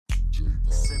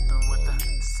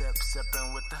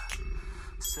Sipping with the.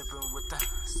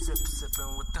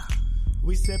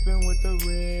 We sipping with the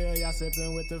real, y'all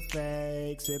sipping with the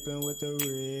fake, sipping with the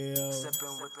real.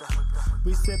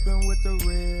 We sipping with the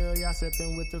real, y'all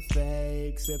sipping with the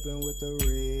fake, sipping with the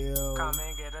real. Come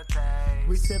and get a taste.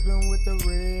 We sipping with the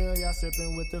real, y'all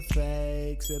sipping with the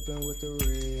fake, sipping with the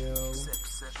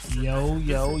real.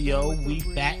 Yo, we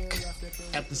back.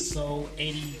 Episode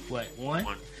 81,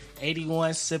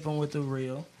 sipping with the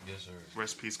real. Yes, sir.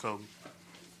 Rest in peace, Kobe.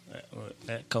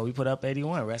 Kobe put up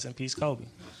 81. Rest in peace, Kobe.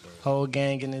 Whole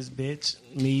gang in this bitch.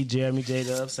 Me, Jeremy,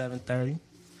 J-Dub, 730.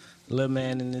 Lil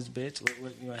Man in this bitch.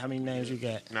 How many names you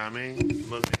got? Nah, I mean,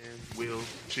 Lil Man, Will,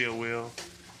 Chill Will.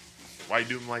 Why you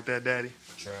do him like that, Daddy?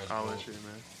 All that shit,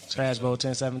 man. Trash Bowl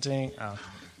 1017. Oh.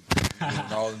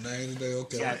 All the names today,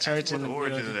 okay. Got church in What the the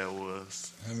origin building. of that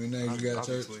was? How many names you got,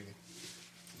 church?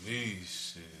 Me,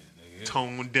 shit, nigga.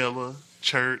 Tone Dilla,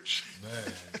 Church.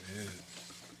 Man, yeah.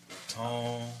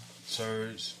 Tone,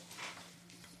 Church,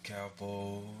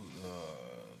 Capo,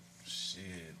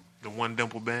 shit. The One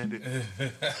Dimple Bandit.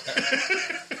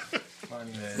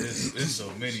 Funny, Man, it's so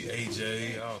many.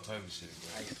 AJ, all type of shit,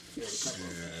 bro.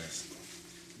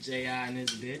 J.I. in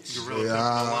this bitch. Gorilla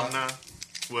Temple alumni.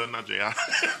 Well, not J.I.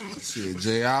 Shit,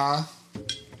 J.I.,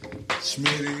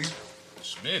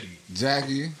 Smitty,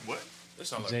 Jackie, What? That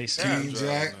sound like Jason. Cab King Drive,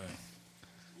 Jack.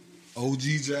 man. OG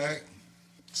Jack,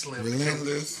 Slim.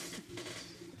 Relentless,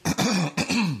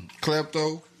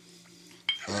 Klepto,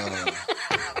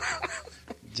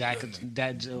 Jack of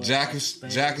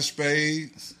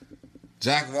Spades,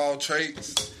 Jack of all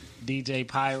trades, DJ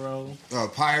Pyro.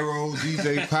 Pyro,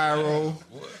 DJ Pyro,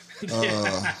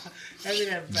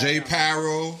 J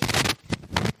Pyro.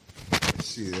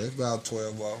 Shit, that's about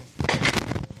 12 ball.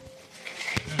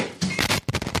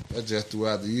 That's just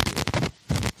throughout the year.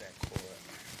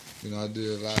 You know, I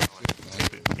did a lot of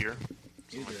shit. Here.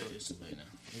 You good. It's too late now.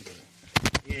 You good.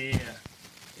 Yeah.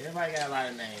 Everybody got a lot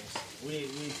of names.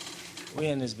 We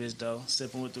in this bitch though.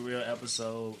 Sipping with the real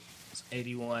episode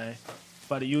 81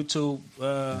 for the YouTube.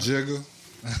 Jigger.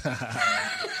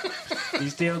 We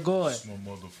still going. That's my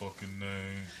motherfucking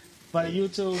name. For the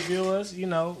YouTube viewers,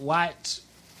 watch.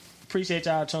 Appreciate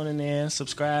y'all tuning in.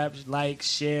 Subscribe, like,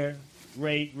 share,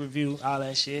 rate, review, all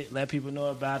that shit. Let people know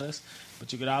about us.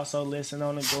 But you could also listen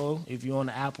on the go if you're on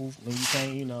the Apple and you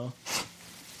can't,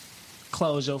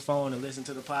 close your phone and listen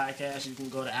to the podcast. You can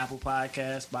go to Apple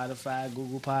Podcasts, Spotify,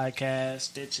 Google Podcasts,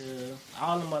 Stitcher,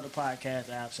 all them other podcast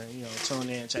apps, and tune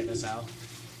in and check us out.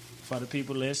 For the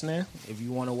people listening, if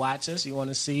you want to watch us, you want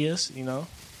to see us,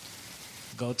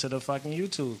 go to the fucking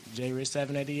YouTube,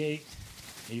 JRich788,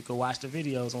 and you can watch the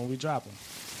videos when we drop them.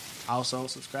 Also,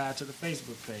 subscribe to the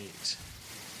Facebook page.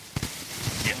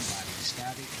 Yes. Somebody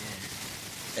static,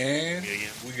 And Yeah.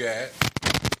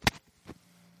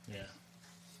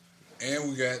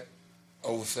 we got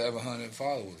over 700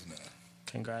 followers now.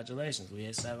 Congratulations. We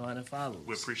had 700 followers.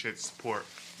 We appreciate the support.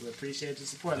 We appreciate the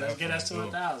support. Let's get us to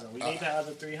 1,000. We need that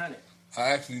other 300. I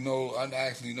actually know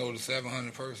the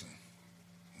 700 person.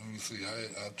 Let me see.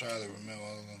 I try to remember.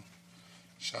 I was gonna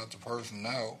shout the person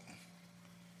out.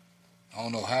 I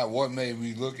don't know what made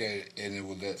me look at it, and it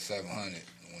was at 700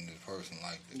 when this person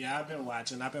liked it. Yeah, I've been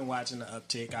watching the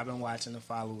uptick. I've been watching the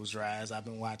followers rise. I've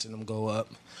been watching them go up.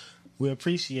 We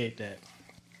appreciate that.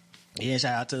 Yeah,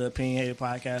 shout out to the Opinionated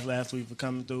Podcast last week for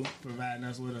coming through, providing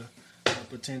us with a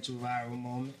potential viral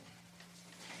moment.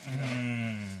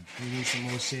 We need some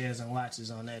more shares and watches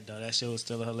on that, though. That show is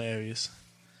still hilarious.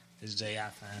 It's J.I.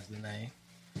 finds the name.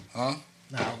 Huh?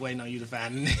 No, I was waiting on you to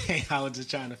find the name. I was just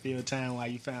trying to fill time while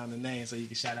you found the name so you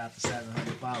can shout out the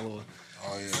 700 followers.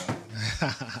 Oh, yeah.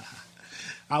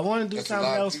 I want to do That's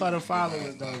something else for the people, man.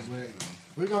 followers, though, but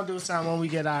we're going to do something when we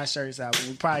get our shirts out.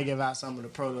 We'll probably give out some of the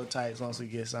prototypes once we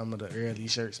get some of the early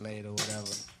shirts made or whatever.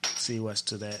 See what's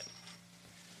to that.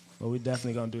 But we're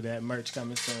definitely going to do that. Merch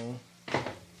coming soon,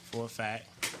 for a fact.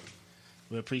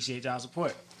 We appreciate y'all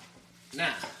support.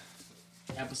 Now,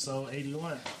 episode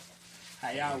 81.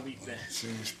 How y'all week been?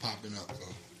 Seems popping up,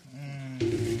 though. Been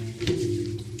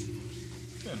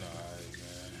alright,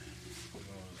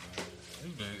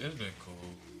 man. It's been cool.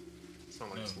 Sound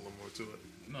like there's a little more to it.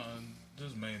 No,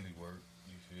 just mainly work.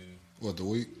 You feel? What, the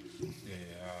week?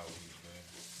 Yeah, all week, man.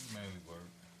 Mainly work.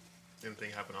 Anything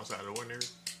happen outside of the ordinary?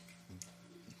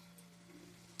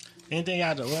 Anything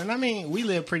out there? Well, I mean, we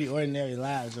live pretty ordinary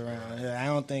lives around here. I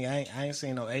ain't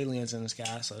seen no aliens in the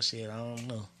sky, so shit, I don't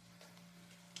know.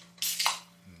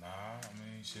 Nah, I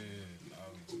mean, shit.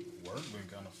 Work been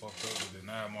kind of fucked up with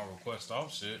denying my request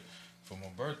off shit for my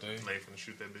birthday. They finna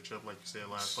shoot that bitch up like you said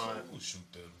last So, pod. shoot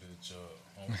that bitch up.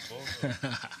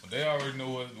 But they already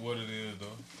know what it is,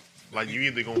 though. Like you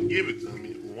either gonna give it to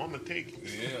me, well, I'm gonna take it.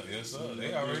 Yeah, yes sir.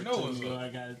 They already know what's up. I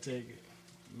gotta take it.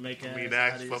 Make I it. mean,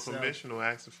 asking for permission or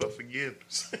asking for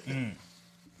forgiveness. Just like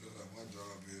my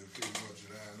job is pretty much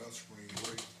that spring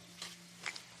break.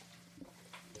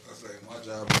 I say my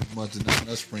job pretty much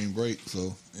that spring break.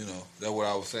 So that's what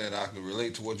I was saying. I could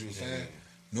relate to what you were saying.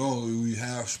 Normally we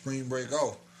have spring break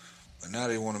off, but now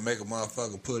they want to make a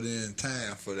motherfucker put in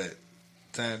time for that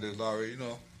time that's already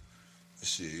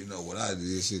shit. You know what I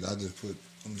did? Shit, I'm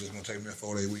just gonna take me a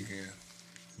 4-day weekend.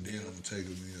 Then I'm gonna take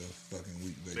me a fucking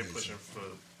week vacation. They're pushing for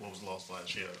what was lost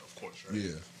last year, of course, right?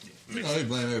 Yeah. They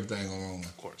blame everything on Rona.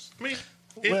 Of course. I mean,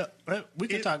 well, we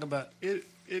can talk about it.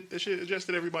 The shit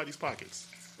adjusted everybody's pockets.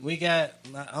 We got,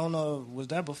 I don't know, was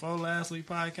that before last week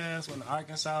podcast when the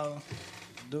Arkansas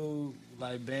dude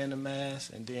like banned the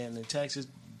mask and then the Texas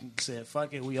said,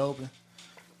 fuck it, we open.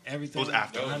 Everything. It was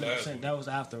after. 100%, that was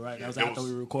after, right? That was Yeah, after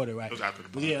we recorded, right? It was after the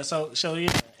But yeah, so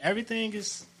yeah, everything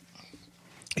is,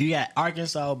 you got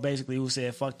Arkansas basically who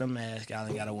said, fuck the mask, y'all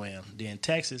ain't got to wear them. Then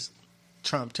Texas,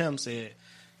 Tim said,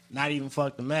 not even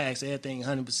fuck the mask, everything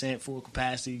 100% full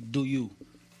capacity, do you.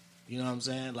 You know what I'm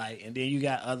saying? Like, and then you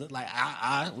got other, like,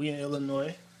 we in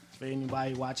Illinois. For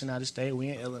anybody watching out of state, we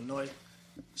in Illinois.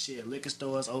 Shit, liquor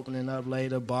stores opening up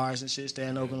later, bars and shit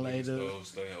staying open later. Stores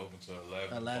staying open till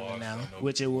 11 now,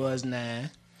 which it was 9. And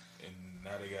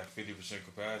now they got 50%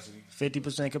 capacity.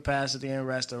 50% capacity in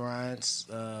restaurants,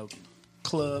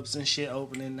 clubs and shit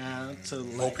opening now to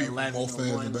like 11 more or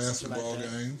fans 1 in or something basketball like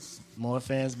that. games. More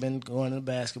fans been going to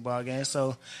basketball games,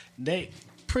 so they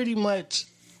pretty much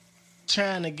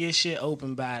trying to get shit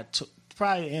open by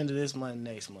probably the end of this month,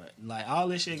 next month. Like all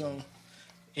this shit gonna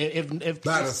if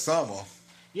By the summer.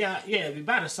 yeah,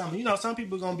 by the summer. You know, some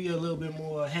people gonna be a little bit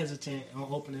more hesitant on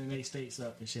opening their states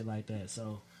up and shit like that.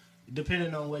 So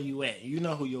depending on where you at, you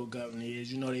know who your governor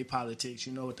is, you know their politics,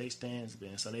 you know what they stands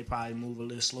been. So they probably move a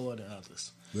little slower than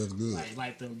others. That's good.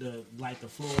 Like the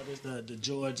Floridas, the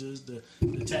Georgias, the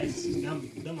Texas,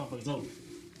 them motherfuckers open.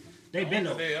 They been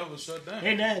open. They ever shut down.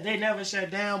 They never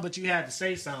shut down, but you had to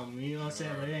say something. You know what I'm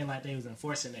saying? But it ain't like they was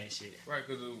enforcing that shit. Right,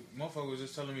 because the motherfucker was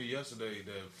just telling me yesterday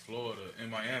that Florida and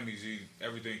Miami,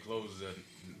 everything closes at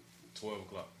 12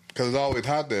 o'clock. Because it's always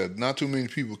hot there. Not too many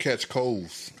people catch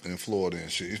colds in Florida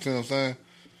and shit. You see what I'm saying?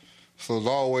 So it's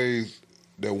always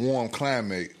that warm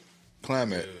climate.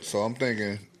 Yeah. So I'm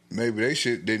thinking maybe they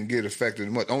shit didn't get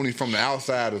affected much. Only from the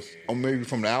outsiders, or maybe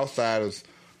from the outsiders,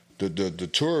 the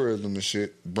tourism and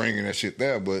shit, bringing that shit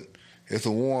there. But it's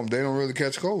a warm, they don't really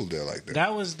catch colds there like that.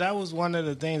 That was one of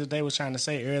the things that they was trying to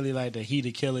say earlier, like the heater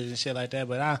killers and shit like that.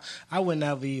 But I would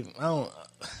never even, I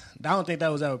don't think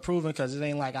that was ever proven because it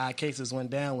ain't like our cases went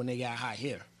down when they got hot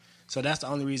here. So that's the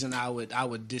only reason I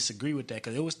would disagree with that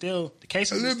because it was still, the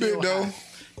cases a little were still bit though. high.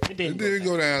 It did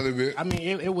go down a little bit. I mean,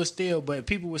 it was still, but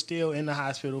people were still in the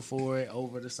hospital for it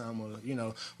over the summer. You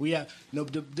know, we have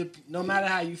no matter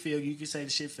how you feel, you can say the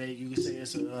shit fake, you can say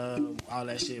it's all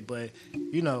that shit, but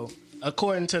you know,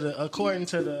 according to the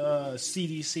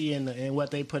CDC and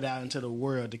what they put out into the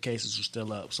world, the cases were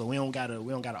still up. So we don't gotta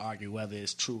argue whether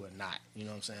it's true or not. You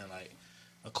know what I'm saying? Like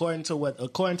according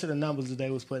to the numbers that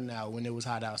they was putting out when it was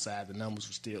hot outside, the numbers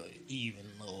were still even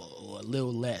lower or a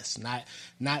little less, not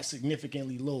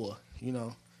significantly lower. You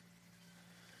know.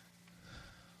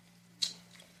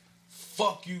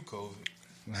 Fuck you,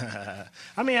 COVID.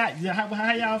 I mean,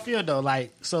 how y'all feel though?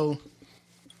 Like, so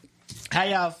how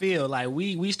y'all feel? Like,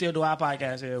 we still do our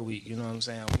podcast every week. You know what I'm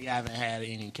saying? We haven't had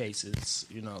any cases.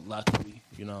 You know, luckily.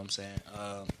 You know what I'm saying?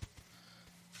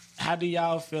 How do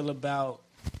y'all feel about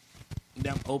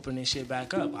them opening shit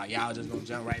back up? Are y'all just gonna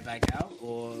jump right back out,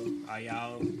 or are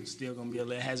y'all still gonna be a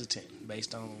little hesitant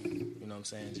based on, you know what I'm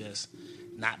saying, just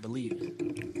not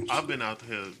believing? I've been out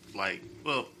here like,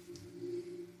 well,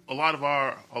 a lot of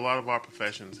our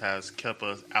professions has kept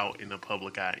us out in the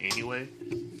public eye anyway.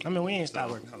 I mean, we ain't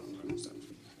stopped working. Hold on,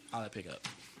 I'll pick up.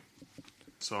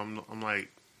 So I'm like,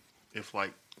 if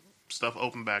like stuff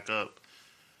open back up,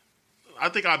 I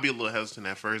think I'd be a little hesitant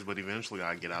at first, but eventually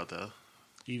I'd get out there.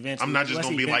 Eventually, I'm not just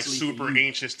gonna be like super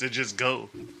anxious to just go.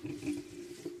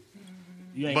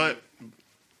 But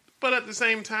at the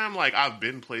same time, like I've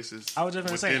been places. I was just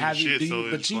gonna say, have you?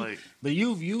 But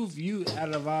you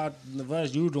out of all of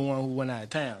us, you the one who went out of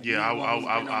town. Yeah,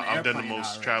 I've done the most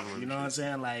already. traveling. You know what I'm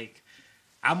saying? Like,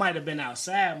 I might have been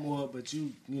outside more, but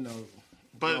you know.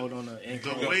 But on the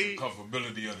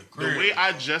comfortability of the crib. The way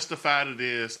I justified it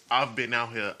is, I've been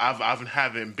out here. I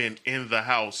haven't been in the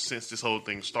house since this whole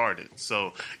thing started.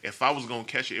 So if I was gonna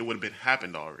catch it, it would have been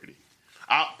happened already.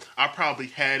 I probably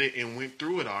had it and went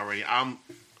through it already.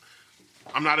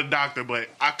 I'm not a doctor, but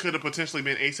I could have potentially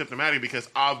been asymptomatic because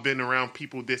I've been around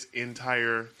people this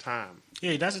entire time.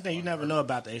 Yeah, that's the thing. You never know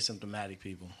about the asymptomatic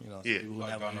people. You know, Yeah. people who Like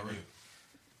never gonorrhea.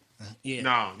 Yeah.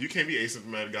 No, you can't be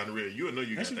asymptomatic gonorrhea. You know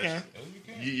you Yes, got you that can. shit. Yes,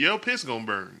 you can. Your piss gonna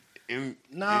burn.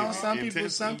 No, some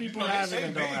intensely. people They have say it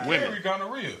and men don't have Women. it. carry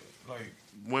gonorrhea. Like,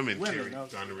 Women Women, carry no.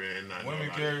 gonorrhea and not Women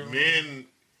nobody. carry- Men.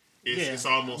 It's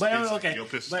almost But instant. okay, Your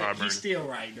piss but start burning. he's still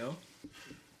right though.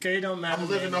 Okay, it don't matter. I'm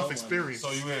living man, off no experience.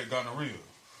 so you had gonorrhea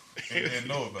and didn't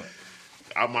know about it.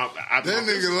 I That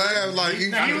nigga laughed like he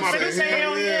Now, he was my finna bad. say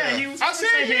hell yeah. He was I finna said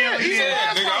say hell yeah. He He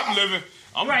yeah. said, nigga, I'm living.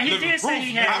 I'm Right, he living did say proof.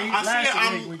 he had. He, I said last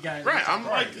week I'm we got right. I'm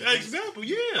like right. example.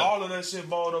 Yeah. All of that shit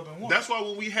balled up in one. That's why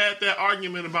when we had that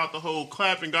argument about the whole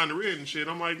clap and gonorrhea and shit,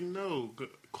 I'm like, no,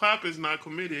 clap is not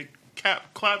chlamydia.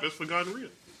 Clap is for gonorrhea.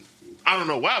 I don't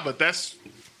know why, but that's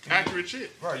accurate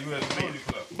shit. right. You had to know you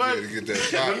clap. But to get that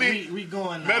shot. I mean, We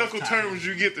going medical off topic. terms,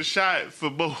 you get the shot for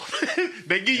both.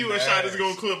 They give you a In the shot that's ass.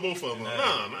 gonna clip both of them. In the No,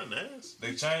 ass. not in the ass. They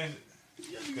changed.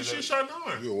 Yeah, you get shit shot in the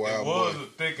arm. You a It wild was boy. a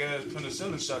thick ass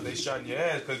penicillin shot. They shot in your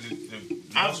ass because the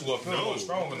I- muscle up here no. wasn't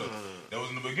strong enough. That was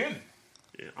in the beginning.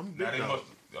 Yeah, I'm a big Now they dog. must.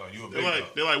 Oh, you a They're big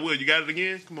like, they're like, Will, you got it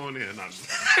again? Come on in. Nah,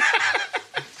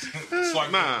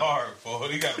 Swipe nah. the card, for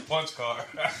he got a punch card.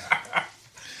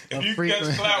 A If you frequent-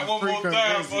 catch clap a one more frequent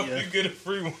time, visit, fuck, yeah. you get a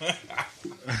free one.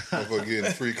 Motherfucker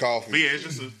getting free but coffee. yeah, it's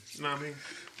just a, you know what I mean?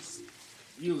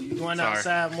 You going Sorry.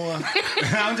 outside more?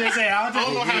 I'm just saying. I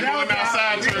don't know how going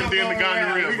outside turned into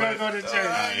gonorrhea, We gonna but- go to I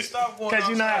church ain't stop going because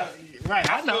you know. outside. Right,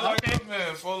 I I feel know. like Okay. that,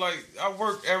 man. For like, I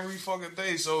work every fucking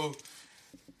day, so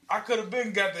I could have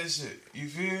been got that shit. You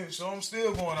feel? So I'm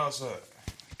still going outside.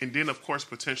 And then, of course,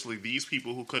 potentially these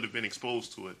people who could have been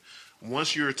exposed to it.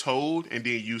 Once you're told and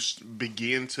then you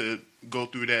begin to go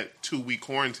through that 2-week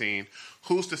quarantine,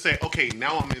 who's to say, okay,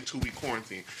 now I'm in 2-week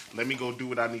quarantine. Let me go do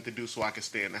what I need to do so I can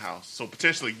stay in the house. So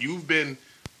potentially you've been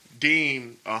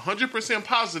deemed 100%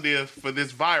 positive for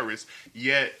this virus,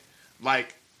 yet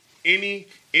like any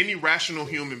rational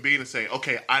human being to say,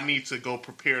 okay, I need to go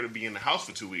prepare to be in the house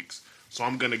for 2 weeks. So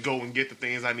I'm going to go and get the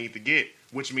things I need to get,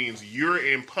 which means you're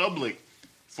in public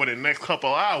for the next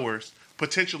couple hours,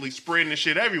 potentially spreading the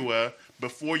shit everywhere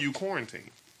before you quarantine.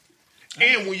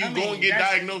 And when you go and get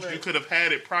diagnosed, you could have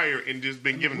had it prior and just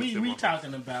been given the We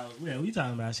talking about we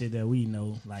talking about shit that we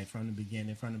know like from the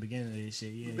beginning of this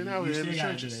shit. Yeah, Been you, out you here in still the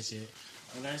gotta do trenches. that shit.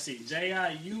 And let's see, J.I.,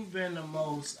 you've been the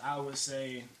most, I would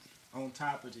say, on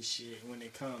top of the shit when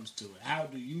it comes to it. How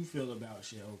do you feel about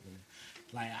shit opening?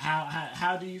 Like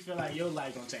how do you feel like your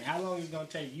life gonna take? How long is it gonna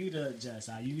take you to adjust?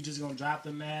 Are you just gonna drop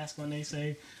the mask when they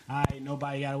say, all right,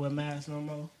 nobody gotta wear masks no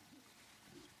more?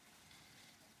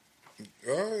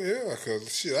 Oh yeah,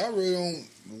 cause shit, I really don't.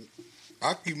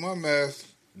 I keep my mask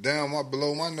down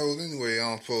below my nose anyway.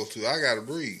 I'm supposed to. I gotta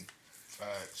breathe.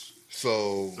 Facts.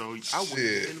 So So I wouldn't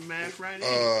shit. in the mask right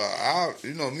now.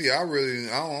 You know me. I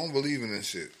don't believe in this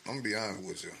shit. I'm gonna be honest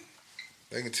with you.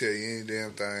 They can tell you any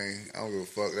damn thing. I don't give a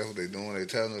fuck. That's what they doing. They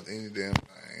telling us any damn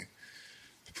thing.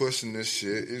 Pushing this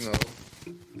shit. You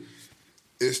know.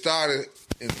 It started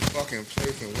in a fucking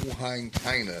place in Wuhan,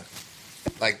 China,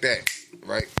 like that,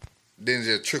 right? Then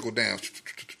just trickle down.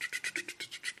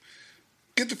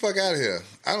 Get the fuck out of here.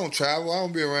 I don't travel. I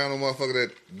don't be around a motherfucker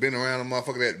that been around a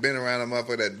motherfucker that been around a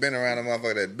motherfucker that been around a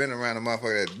motherfucker that been around a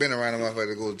motherfucker that been around a motherfucker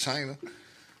that go to China.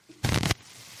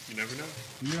 You never know.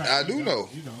 You're right, I you do don't. know.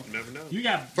 You don't. You never know. You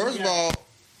got First you of got- all,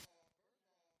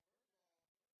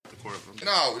 The courtroom.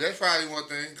 no, that's probably one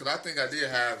thing, because I think I did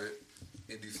have it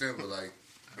in December, like,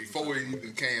 before it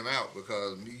even came out,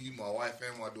 because me, my wife,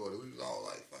 and my daughter, we was all,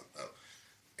 like, fucked up.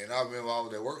 And I remember I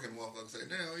was there working, motherfucker said,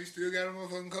 damn, you still got a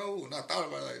motherfucking cold? And I thought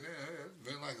about it, like, damn, it's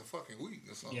been like a fucking week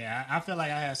or something. Yeah, I feel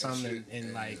like I had something shit, in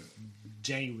yeah. like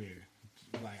January.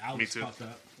 Like I Me was too. fucked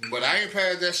up. But I ain't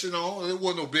passed that shit on. It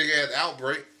wasn't no big-ass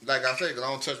outbreak. Like I said, because I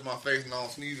don't touch my face and I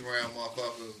don't sneeze around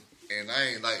motherfuckers. And I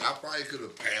ain't, like, I probably could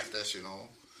have passed that shit on.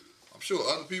 I'm sure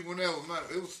other people there was not.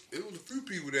 It was a few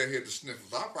people that hit the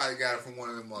sniffles. I probably got it from one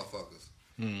of them motherfuckers.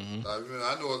 Mm-hmm.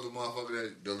 Like, I know it's a motherfucker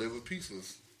that delivered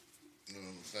pizzas. You know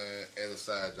what I'm saying? As a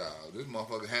side job. This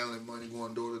motherfucker handling money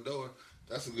going door to door.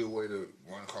 That's a good way to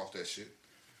run across that shit.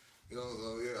 You know,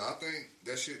 so yeah, I think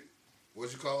that shit.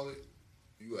 What you call it?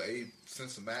 You are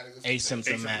asymptomatic. Or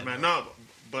something? Asymptomatic. No,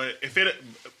 but if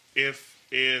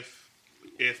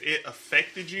it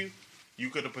affected you, you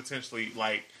could have potentially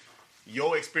like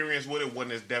your experience with it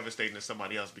wasn't as devastating as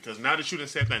somebody else. Because now that you done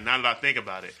said that, now that I think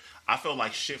about it, I felt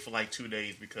like shit for like 2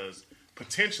 days because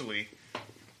potentially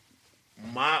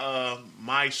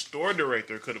my store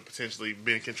director could have potentially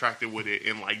been contracted with it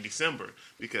in like December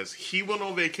because he went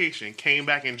on vacation, came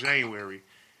back in January,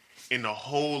 and the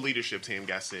whole leadership team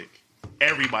got sick.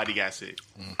 everybody got sick.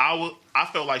 I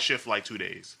felt like shit for like 2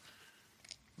 days.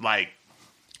 Like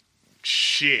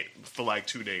shit for like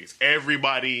 2 days.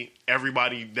 Everybody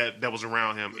that was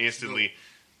around him instantly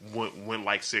went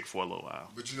like sick for a little while.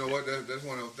 But you know what? That's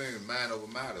one of those things. Mind over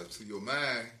matter. To your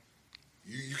mind,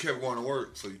 you kept going to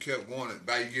work, so you kept going.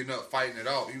 By you getting up, fighting it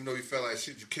off, even though you felt like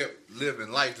shit, you kept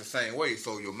living life the same way.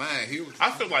 So your mind healed.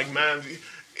 I feel like man,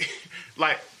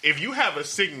 like if you have a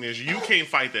sickness, you can't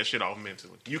fight that shit off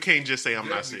mentally. You can't just say I'm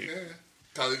not sick.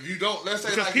 Because if you don't, let's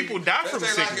say because like people die from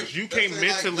sickness, you can't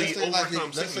mentally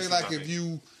overcome sickness. Let's say like if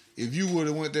you would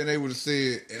have went there, and they would have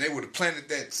said, and they would have planted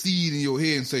that seed in your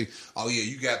head and say, "Oh yeah,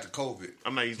 you got the COVID."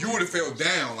 I'm not using. You would have felt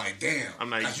down, like damn. I'm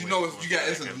not using. You know,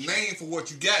 it's a name for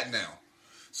what you got now.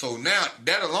 So now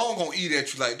that alone gonna eat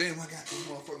at you like, damn, I got this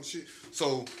motherfucking shit.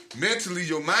 So mentally,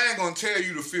 your mind gonna tell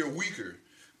you to feel weaker.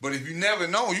 But if you never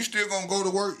know, you still gonna go to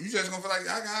work. You just gonna feel like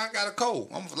I got a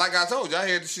cold. Like I told you, I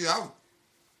had the shit. I was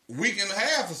a week and a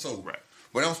half or so. Right.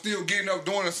 But I'm still getting up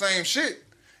doing the same shit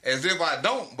as if I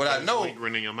don't. But I know.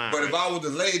 In your mind, but right? if I would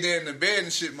have laid there in the bed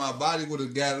and shit, my body would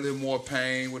have got a little more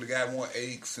pain, would have got more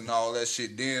aches and all that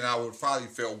shit. Then I would probably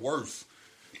felt worse.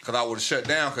 Because I would have shut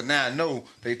down. Because now I know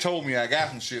they told me I got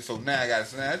some shit. So now I got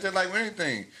to. It's just like with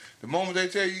anything. The moment they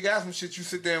tell you got some shit, you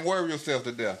sit there and worry yourself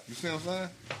to death. You see what I'm saying?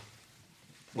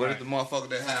 What if the motherfucker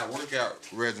that have workout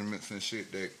regimens and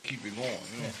shit that keep it going? You know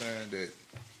what I'm saying? That,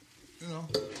 you know,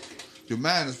 your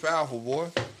mind is powerful, boy.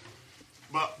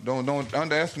 But Don't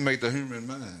underestimate the human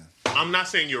mind. I'm not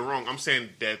saying you're wrong. I'm saying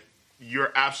that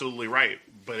you're absolutely right,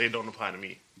 but it don't apply to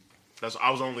me.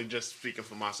 I was only just speaking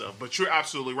for myself. But you're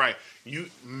absolutely right. You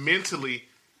mentally,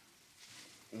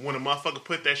 when a motherfucker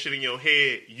put that shit in your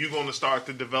head, you're going to start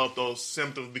to develop those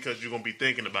symptoms because you're going to be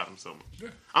thinking about them so much. Yeah.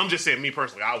 I'm just saying, me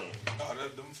personally, I won't. Nah,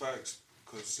 them facts.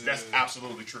 Cause, that's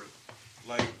absolutely true.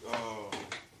 Like, like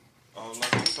I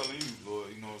was telling you, Lord,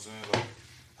 you know what I'm saying? Like,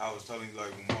 I was telling you,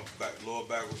 like, when my lower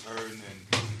back was hurting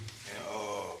and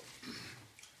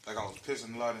like I was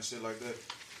pissing a lot and shit like that.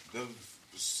 Those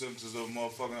symptoms of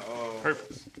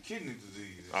motherfucking kidney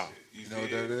disease and shit. You know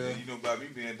what that is? You know about me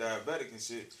being diabetic and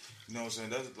shit. You know what I'm saying?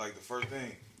 That's like the first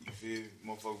thing you feel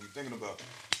motherfucker be thinking about.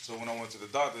 So when I went to the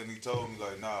doctor and he told me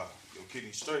like, nah, your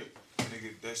kidney's straight,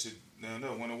 nigga, that shit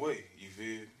went away. You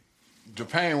feel? The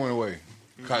pain went away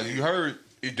because you heard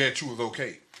that you was okay.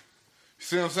 You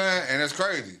see what I'm saying? And that's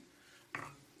crazy.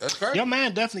 That's crazy. Your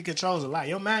mind definitely controls a lot.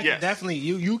 Your mind can definitely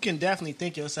you can definitely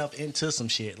think yourself into some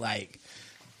shit. Like,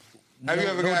 have you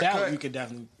ever got cut? You can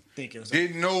definitely think yourself.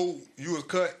 Didn't know you was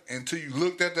cut until you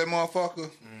looked at that motherfucker,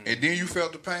 and then you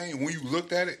felt the pain when you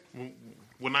looked at it.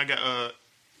 When I got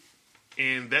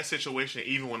in that situation,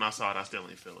 even when I saw it, I still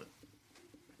ain't feel it.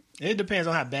 It depends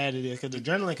on how bad it is, because the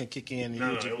adrenaline can kick in.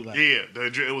 And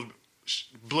it was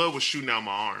blood was shooting out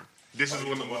my arm. This is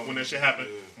when that shit happened.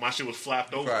 My shit was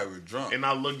flapped over. Probably was drunk. And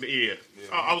I looked. I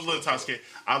was a little intoxicated.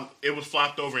 It was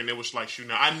flapped over, and it was like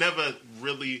shooting out. I never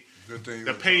really.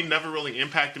 The pain never really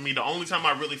impacted me. The only time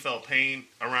I really felt pain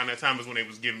around that time was when they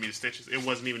was giving me the stitches. It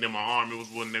wasn't even in my arm. It was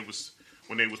when they was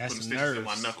putting stitches in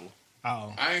my knuckle.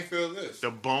 Oh, I ain't feel this. The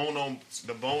bone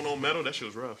on metal. That shit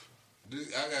was rough.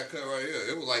 I got cut right here.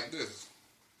 It was like this.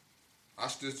 I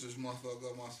stitched this motherfucker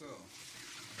up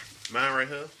myself. Mine right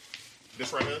here.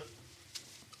 This right here.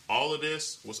 All of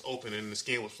this was open and the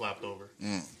skin was flapped over.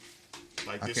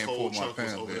 Like this whole chunk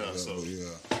was over there. So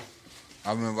yeah.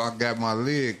 I remember I got my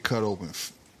leg cut open.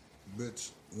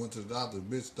 Bitch went to the doctor.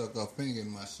 Bitch stuck her finger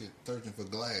in my shit, searching for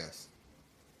glass.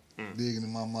 Digging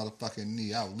in my motherfucking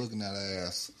knee. I was looking at her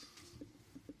ass.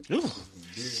 Ooh.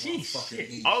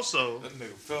 Knee. Also, that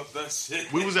nigga felt that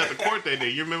shit. We was at the court that day.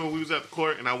 You remember we was at the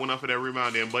court and I went up for that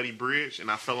rebound in Buddy Bridge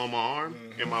and I fell on my arm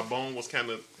and my bone was kind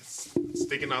of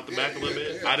sticking out the back a little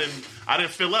bit. Yeah. I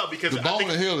didn't fill up because the bone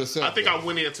healed itself. I think I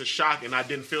went into shock and I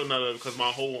didn't feel none of it because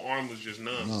my whole arm was just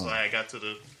numb. So I got to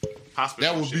the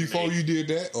hospital. That was before you did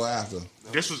that or after?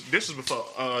 This was before.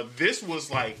 This was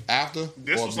like after.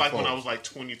 This was like when I was like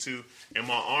 22 and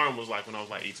my arm was like when I was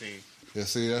like 18. Yeah,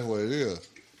 see, that's what it is.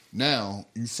 Now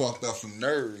you fucked up some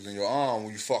nerves in your arm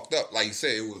when you fucked up. Like you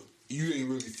said, you didn't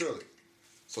really feel it.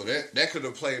 So that could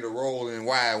have played a role in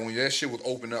why when that shit was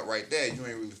open up right there, you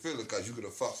ain't really feel it because you could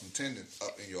have fucked some tendons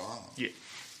up in your arm. Yeah.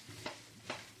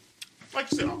 Like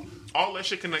you said, all that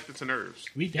shit connected to nerves.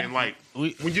 And like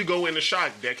when you go into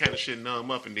shock, that kind of shit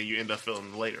numb up, and then you end up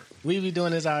feeling it later. We be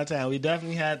doing this all the time. We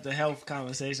definitely had the health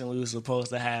conversation we were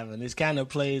supposed to have, and this kind of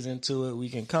plays into it. We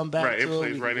can come back to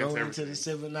it. We can go into the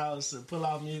seminars, pull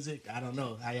off music. I don't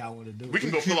know how y'all want to do it. We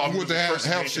can go pull off music with the first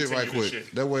health shit right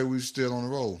quick. That way we still on the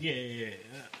roll.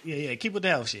 Yeah. Keep with the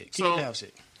health shit. Keep with the health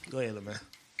shit. Go ahead, man.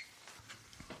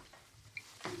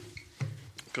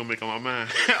 Gonna make on my mind.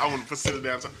 I want to put sit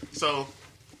down. So,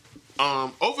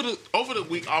 over the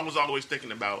week, I was always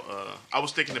thinking about. I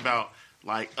was thinking about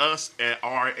like us at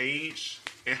our age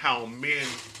and how men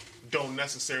don't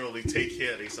necessarily take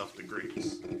care of themselves the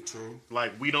greatest. True.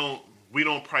 Like we don't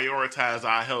prioritize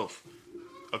our health.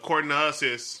 According to us,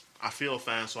 it's I feel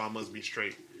fine, so I must be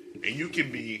straight. And you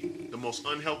can be the most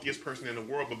unhealthiest person in the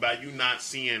world, but by you not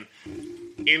seeing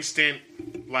instant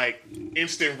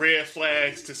red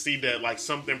flags to see that like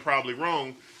something probably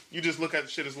wrong, you just look at the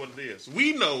shit as what it is.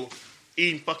 We know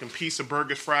eating fucking pizza,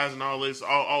 burgers, fries, and all this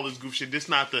goof shit. That's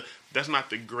not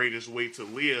the greatest way to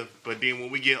live. But then when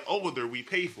we get older, we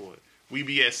pay for it. We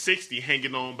be at 60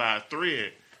 hanging on by a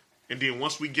thread. And then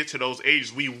once we get to those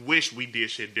ages, we wish we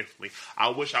did shit differently. I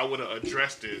wish I would have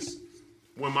addressed this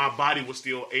when my body was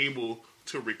still able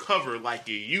to recover like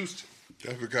it used to.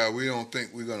 That's because we don't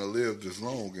think we're gonna live this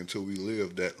long until we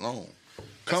live that long.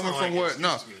 Coming from what?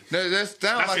 No, that's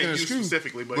sounds like an excuse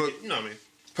specifically, but you know what I mean.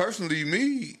 Personally,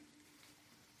 me,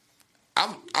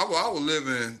 I was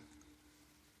living.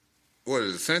 What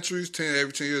is it? Centuries?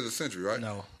 Every 10 years a century, right?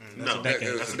 No, no,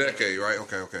 it's a decade, right?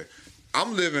 Okay.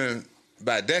 I'm living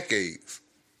by decades.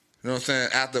 You know what I'm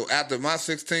saying? After my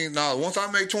 16, once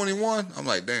I make 21, I'm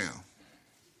like, damn.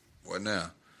 What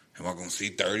now? Am I gonna see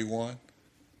 31?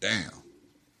 Damn.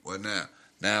 What now?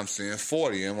 Now I'm seeing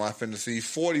 40. Am I finna see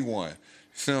 41? You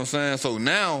see what I'm saying? So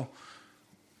now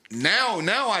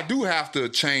I do have to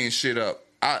change shit up.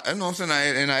 I know what I'm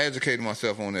saying, and I educated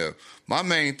myself on that. My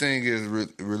main thing is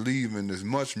relieving as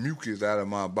much mucus out of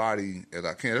my body as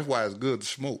I can. That's why it's good to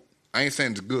smoke. I ain't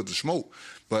saying it's good to smoke,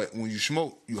 but when you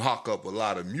smoke, you hawk up a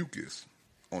lot of mucus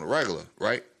on the regular,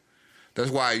 right? That's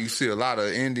why you see a lot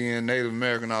of Indian, Native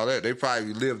American, all that. They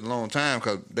probably lived a long time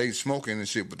because they smoking and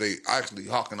shit, but they actually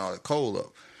hawking all the coal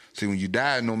up. See, when you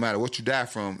die, no matter what you die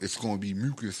from, it's going to be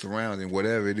mucus surrounding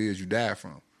whatever it is you die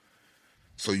from.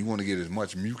 So you want to get as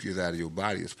much mucus out of your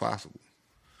body as possible.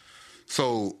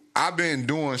 So I've been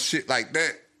doing shit like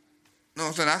that. You know what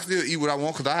I'm saying? I still eat what I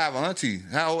want because I have an auntie.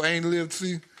 How old ain't lived,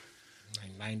 see?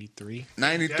 93.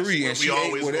 93, and she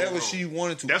ate whatever she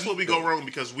wanted to. That's where we go wrong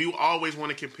because we always want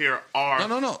to compare our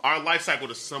life cycle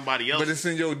to somebody else. But it's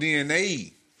in your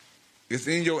DNA. It's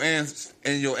in your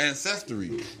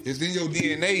ancestry. It's in your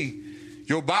DNA.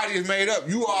 Your body is made up.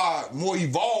 You are more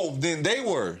evolved than they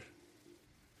were.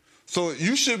 So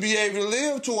you should be able to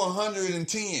live to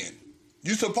 110.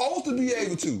 You're supposed to be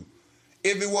able to.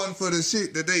 If it wasn't for the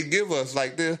shit that they give us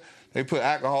like this, they put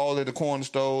alcohol in the corner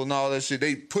stove and all that shit.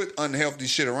 They put unhealthy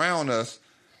shit around us,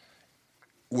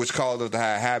 which caused us to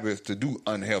have habits to do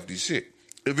unhealthy shit.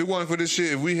 If it wasn't for this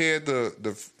shit, if we had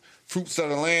the fruits of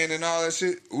the land and all that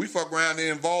shit, we fuck around and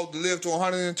involved to live to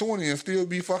 120 and still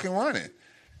be fucking running.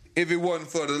 If it wasn't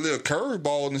for the little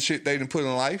curveballs and shit they done put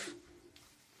in life.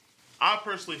 I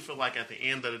personally feel like at the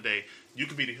end of the day, you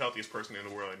could be the healthiest person in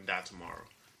the world and die tomorrow.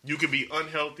 You could be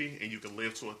unhealthy and you can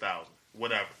live to 1,000,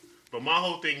 whatever. But my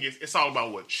whole thing is, it's all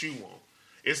about what you want.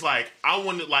 It's like, I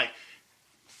want to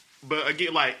but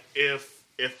again, like, if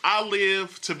I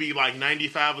live to be like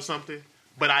 95 or something,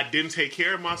 but I didn't take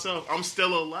care of myself, I'm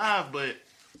still alive, but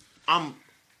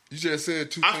You just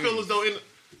said two I things. feel as though,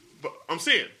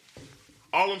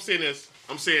 all I'm saying is,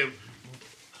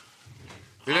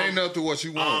 it ain't up to what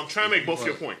you want. I'm trying to make both of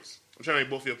your points.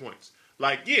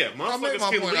 Like, yeah,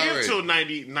 motherfuckers can live till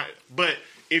 99, but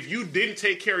if you didn't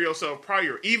take care of yourself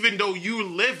prior, even though you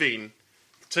living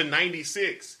to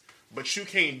 96, but you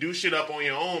can't do shit up on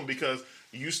your own because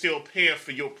you still paying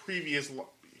for your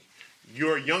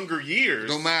your younger years.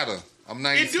 Don't matter. I'm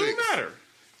 96. It do matter.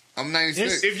 I'm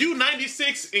 96. If you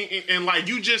 96 and like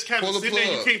you just kind of sit there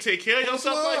and you can't take care of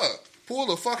yourself, pull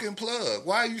the fucking plug.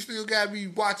 Why you still gotta be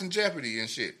watching Jeopardy and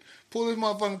shit? Pull this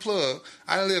motherfucking plug.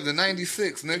 I done lived to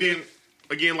 96, nigga.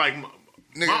 Again, like my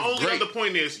only other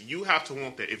point is you have to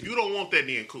want that. If you don't want that,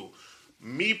 then cool.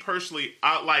 Me personally,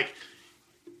 I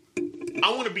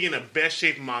want to be in the best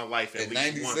shape of my life at least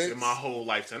 96? Once in my whole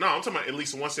lifetime. No, I'm talking about at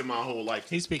least once in my whole life.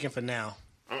 He's speaking for now.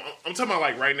 I'm talking about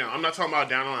like right now. I'm not talking about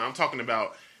down the line. I'm talking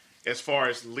about as far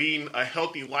as leading a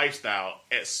healthy lifestyle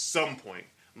at some point.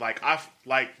 I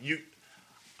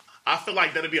feel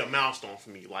like that'd be a milestone for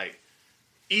me. Like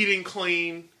eating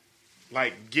clean,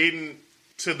 like getting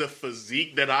to the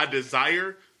physique that I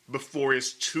desire before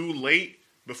it's too late,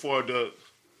 before the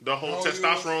whole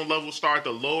testosterone levels start to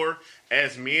lower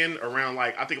as men around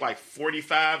I think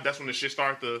 45, that's when the shit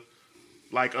start to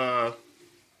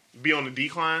be on the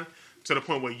decline to the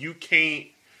point where you can't,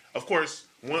 of course,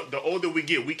 the older we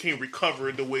get, we can't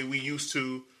recover the way we used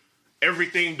to.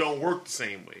 Everything don't work the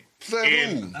same way.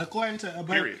 And according to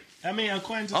period.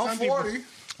 According to I'm some 40. people,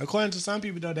 According to some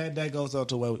people, though, that goes up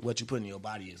to what you put in your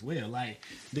body as well. Like,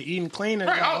 the eating cleaner,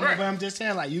 Right, but I'm just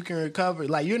saying, like, you can recover.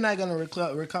 Like, you're not going to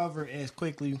recover as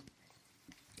quickly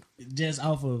just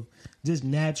off of just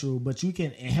natural, but you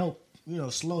can help,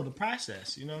 slow the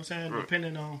process. You know what I'm saying? Right.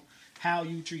 Depending on how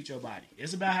you treat your body.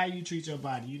 It's about how you treat your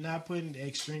body. You're not putting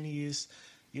extraneous,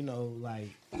 like,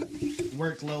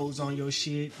 workloads on your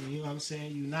shit. You know what I'm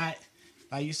saying? You're not,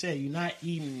 like you said, you're not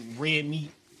eating red meat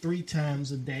 3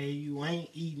 times a day. You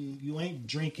ain't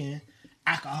drinking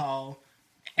alcohol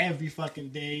every fucking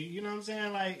day. You know what I'm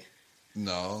saying? Like,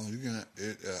 no, you can.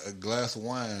 A glass of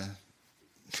wine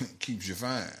keeps you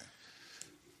fine.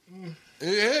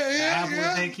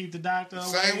 Yeah. They keep the doctor away.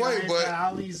 Same way, but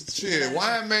all these shit,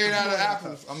 wine made out of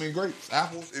apples. I mean, grapes,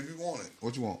 apples. If you want it,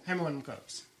 what you want? Hand me one of them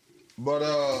cups. But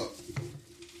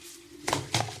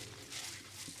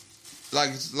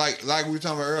like we were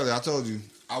talking about earlier, I told you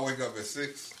I wake up at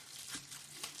 6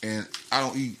 and I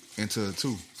don't eat until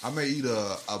 2. I may eat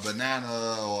a banana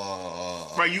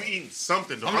or right. You eating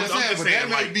something though. I'm just saying, that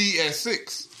may be at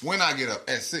 6 when I get up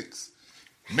at 6.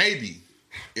 Maybe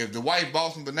if the wife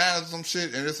bought some bananas or some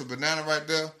shit and it's a banana right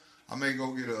there, I may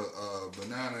go get a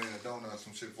banana and a donut or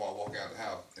some shit before I walk out the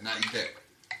house and I eat that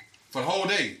for the whole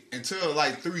day until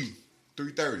like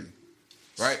 3:30,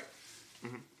 right?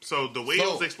 Mm-hmm. So the way it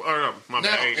was my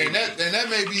bad. And that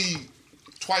may be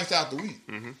twice out the week.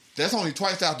 Mm-hmm. That's only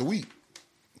twice out the week.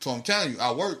 So I'm telling you,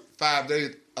 I work 5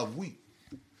 days a week.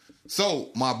 So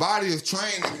my body is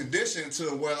trained and conditioned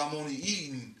to where I'm only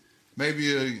eating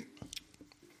maybe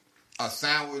a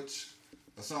sandwich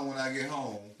or something when I get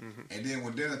home. Mm-hmm. And then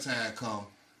when dinner time comes,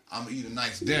 I'm going to eat a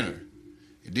nice dinner.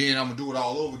 And then I'm going to do it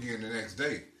all over again the next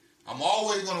day. I'm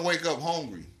always going to wake up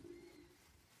hungry.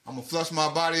 I'm going to flush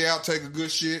my body out, take a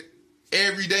good shit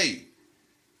every day.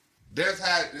 That's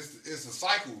how it's a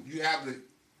cycle. You have to,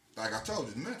 like I told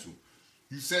you, mental.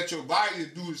 You set your body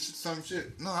to do some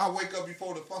shit. No, I wake up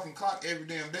before the fucking clock every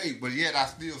damn day, but yet I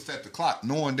still set the clock,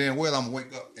 knowing damn well I'm going to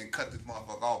wake up and cut this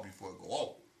motherfucker off before it go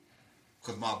off.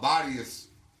 Because my body is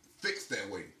fixed that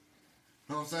way. You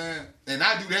know what I'm saying? And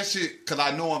I do that shit because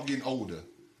I know I'm getting older. You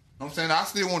know what I'm saying? I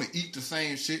still want to eat the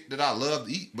same shit that I love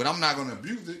to eat, but I'm not going to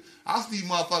abuse it. I see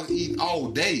motherfuckers eating all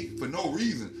day for no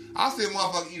reason. I see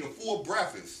motherfuckers eat a full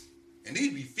breakfast, and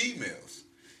these be females,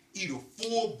 eat a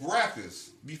full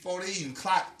breakfast before they even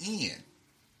clock in.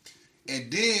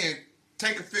 And then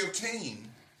take a 15,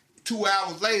 2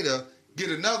 hours later, get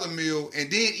another meal,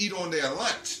 and then eat on their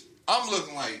lunch. I'm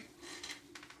looking like,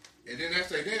 and then they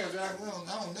say, damn, Jack, well,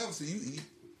 I don't never see you eat.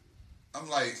 I'm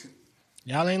like,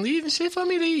 y'all ain't leaving shit for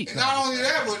me to eat. And not only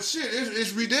that, but shit,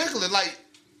 it's ridiculous.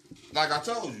 Like I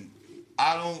told you,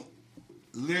 I don't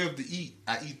live to eat.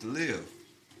 I eat to live.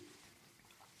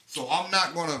 So I'm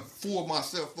not going to fool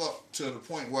myself up to the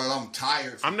point where I'm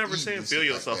tired. I'm never saying fill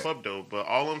yourself up, though. But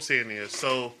all I'm saying is,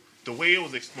 so the way it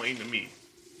was explained to me,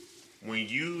 when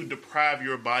you deprive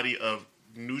your body of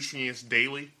nutrients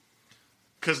daily,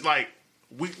 because, like,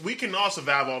 we can all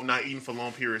survive off not eating for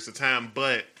long periods of time,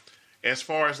 but as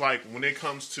far as, like, when it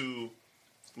comes to,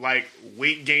 like,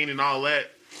 weight gain and all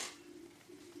that,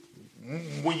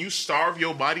 when you starve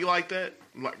your body like that,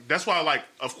 like, that's why, like,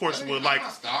 of course, with, like, I'm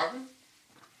not starving.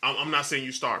 I'm not saying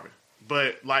you starving,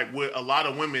 but, like, with a lot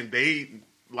of women, they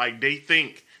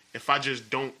think if I just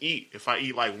don't eat, if I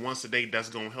eat, like, once a day, that's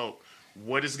going to help.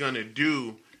 What it's going to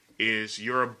do is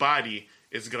your body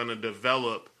is going to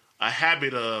develop a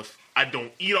habit of, I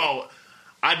don't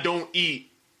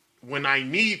eat when I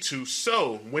need to.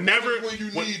 So whenever when you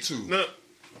need to, no,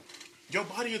 your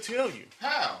body will tell you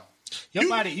how. Your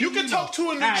body, you can talk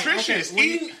to a nutritionist.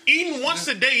 Right, okay. Eating once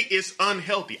a day is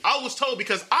unhealthy. I was told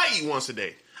because I eat once a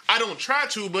day. I don't try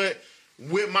to, but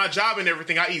with my job and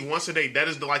everything, I eat once a day. That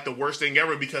is the worst thing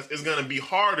ever because it's gonna be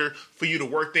harder for you to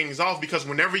work things off. Because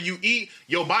whenever you eat,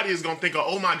 your body is gonna think,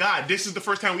 "Oh my God, this is the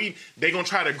first time we eat." They're gonna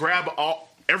try to grab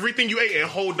everything you ate and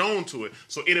hold on to it.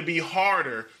 So it'll be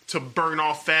harder to burn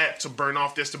off fat, to burn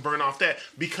off this, to burn off that,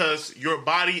 because your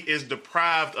body is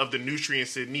deprived of the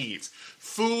nutrients it needs.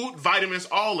 Food, vitamins,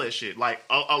 all that shit. Like,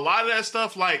 a lot of that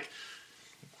stuff, like,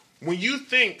 when you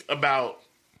think about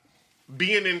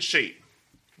being in shape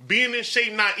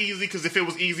not easy, because if it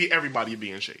was easy, everybody would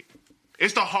be in shape.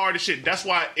 It's the hardest shit. That's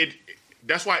why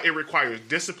it requires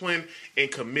discipline and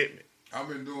commitment. I've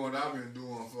been doing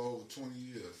for over 20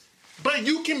 years. But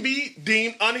you can be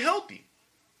deemed unhealthy.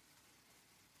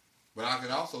 But I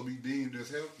can also be deemed as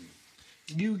healthy.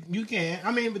 You can.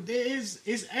 I mean, but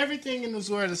it's everything in this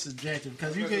world is subjective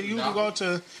because you can go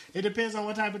to. It depends on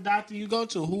what type of doctor you go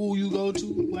to, who you go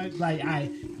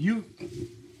to.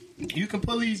 You can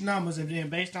pull these numbers and then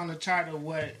based on the chart of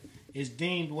what is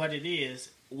deemed what it is,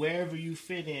 wherever you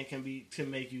fit in can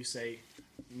make you say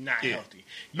not healthy.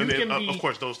 You and then, can be, of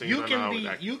course, those things you are can not be, always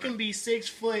accurate. you can be 6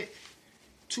 foot,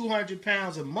 200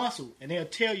 pounds of muscle, and they'll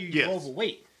tell you you're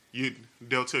overweight.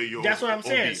 They'll tell you. That's what I'm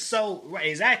saying. obese. So right,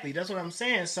 exactly. That's what I'm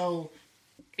saying. So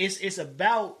it's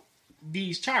about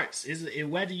these charts. Is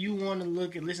whether you want to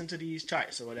look and listen to these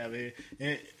charts or whatever.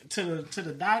 And to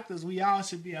the doctors, we all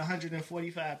should be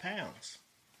 145 pounds.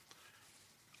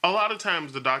 A lot of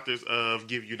times, the doctors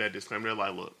give you that disclaimer. They're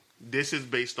like, "Look, this is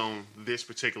based on this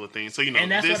particular thing." So and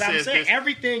that's this what I'm saying. This,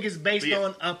 everything is based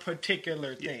on a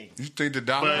particular thing. You think the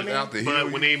doctors out there?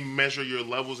 But when they measure your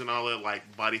levels and all that,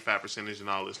 like body fat percentage and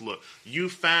all this, look, you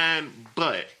fine,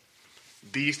 but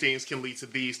these things can lead to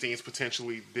these things,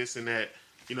 potentially this and that.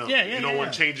 You don't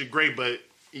want to change your grade, but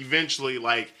eventually, you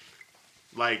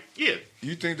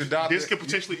think the doctor? This could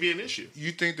potentially be an issue.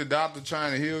 You think the doctor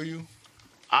trying to heal you?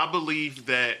 I believe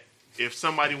that if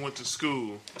somebody went to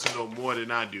school to know more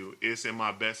than I do, it's in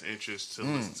my best interest to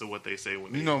listen to what they say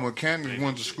when they. Mechanics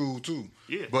went to school too.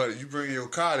 Yeah. But you bring your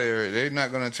car there, they're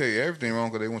not going to tell you everything wrong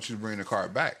because they want you to bring the car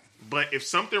back. But if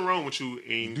something wrong with you,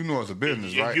 and you know it's a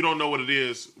business, right? If you don't know what it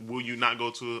is, will you not go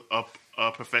to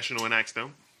a professional and ask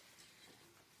them?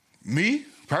 Me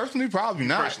personally, probably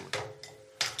not. Personally.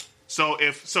 So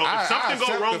if something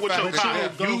go wrong with your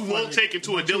car, you won't take it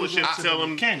to a dealership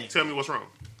to tell me what's wrong.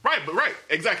 Right,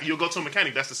 exactly. You'll go to a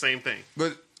mechanic. That's the same thing.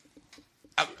 But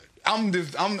I'm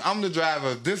the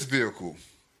driver of this vehicle.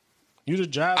 You the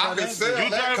driver. I can sell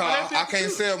that car. I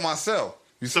can't sell myself.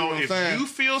 You see what I'm saying? You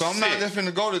feel so I'm sick, not just going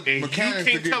to go to mechanics you to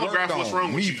can't get telegraph work what's on.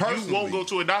 wrong with you. Personally. You won't go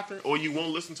to a doctor, or you won't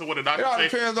listen to what a doctor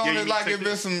says. says. It all depends on it. Like if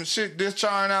there's some shit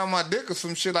discharging out of my dick or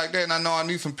some shit like that, and I know I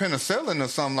need some penicillin or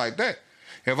something like that.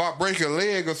 If I break a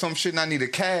leg or some shit and I need a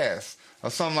cast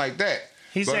or something like that.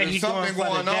 He said he's going for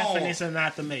the definition,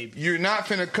 not the maybe. You're not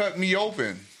finna cut me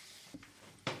open.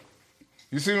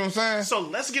 You see what I'm saying? So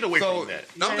let's get away from that.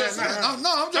 I'm just saying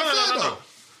though.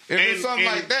 If it's something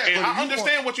like that. And I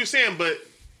understand what you're saying, but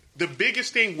the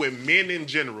biggest thing with men in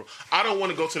general, I don't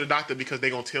want to go to the doctor because they're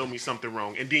going to tell me something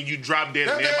wrong. And then you drop dead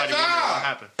and everybody wondering what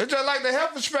happened. It's just like the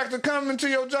health inspector coming to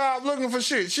your job looking for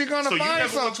shit. She going to find something. So you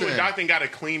never went to a doctor and got a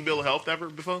clean bill of health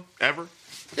before? Ever?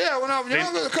 Yeah, when I was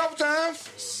younger, a couple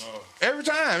times. Every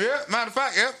time, yeah. Matter of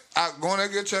fact, yep. I go in there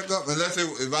and get checked up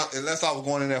unless I was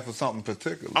going in there for something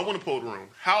particular. I want to pull the room.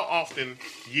 How often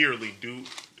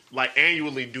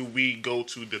annually do we go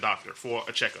to the doctor for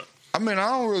a checkup? I mean, I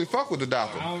don't really fuck with the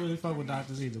doctor. I don't really fuck with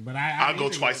doctors either, but I go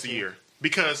twice a year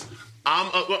because I'm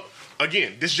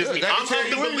again. This is just me. I'm of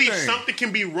the belief something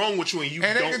can be wrong with you, and you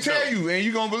don't know. And they can tell you, and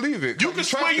you gonna believe it. You can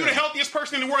swear you the healthiest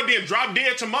person in the world, then drop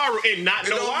dead tomorrow and not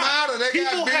know why. Matter.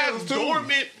 People have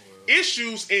dormant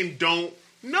issues and don't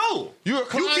know. You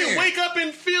can wake up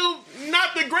and feel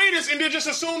not the greatest, and then just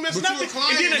assume it's nothing.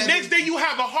 And then the next day you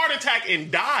have a heart attack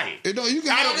and die. You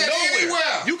can have that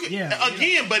anywhere. You can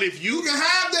again, but if you can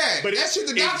have that, but that shit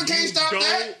the doctor can't stop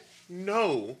that.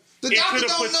 No, the doctor could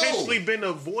have don't potentially know. been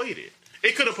avoided.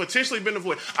 It could have potentially been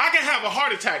avoided. I can have a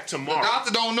heart attack tomorrow. The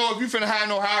doctor don't know if you finna have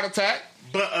no heart attack.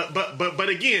 But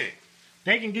again.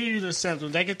 They can give you the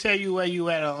symptoms. They can tell you where you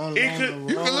at on the road.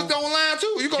 You can look online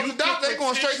too. You go to the doctor, they're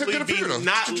going straight to the computer.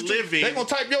 Not living. They're going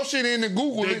to type your shit in and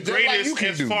Google the it just like you can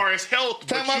as do. Far as health,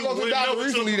 time I go to the doctor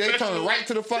recently, they turn it right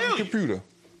to the fucking computer.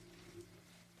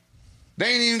 They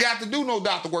ain't even got to do no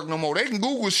doctor work no more. They can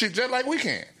Google shit just like we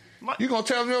can. You gonna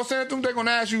tell them your symptoms? They're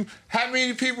gonna ask you how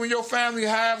many people in your family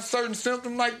have certain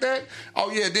symptoms like that.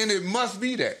 Oh yeah, then it must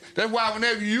be that. That's why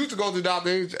whenever you used to go to the doctor,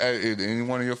 is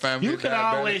anyone in your family? You can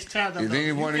always tell them. If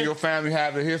anyone in your family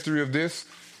have a history of this,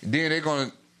 then they're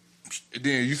gonna.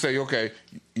 Then you say, okay,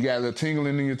 you got a little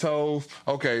tingling in your toes.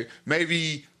 Okay,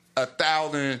 maybe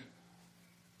 1,000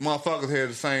 motherfuckers had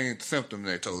the same symptom in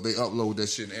their toes. They upload that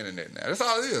shit on the internet now. That's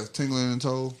all it is. Tingling in the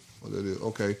toes. What it is?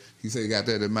 Okay, he said he got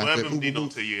that.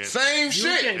 Same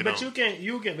shit. But you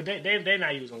can. But they're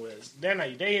not using words. They're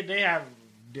not. They have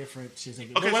different shit. Okay,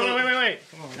 wait.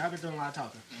 Come on, y'all been doing a lot of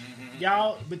talking,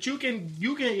 y'all. But you can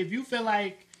if you feel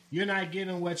like you're not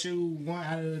getting what you want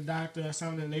out of the doctor or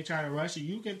something, and they try to rush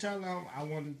you can tell them, I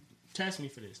want to test me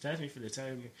for this. Tell me.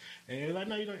 And they're like,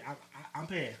 no, you don't. I'm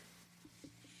paying.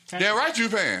 Yeah, right. You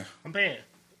paying? I'm paying.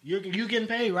 You getting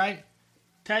paid, right?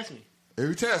 Test me.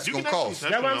 Every test is gonna cost.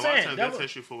 That's what I'm saying. They'll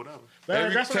test you for whatever.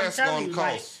 But that's what I'm telling you.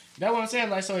 Like, that's what I'm saying.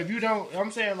 Like, so if you don't,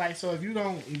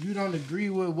 if you don't agree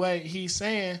with what he's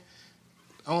saying,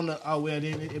 then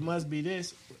it must be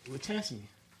this. Well, test me.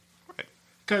 Right.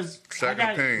 Because I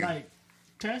got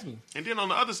test me. And then on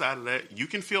the other side of that, you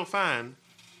can feel fine,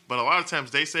 but a lot of times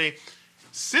they say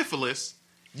syphilis.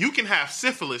 You can have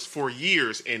syphilis for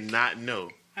years and not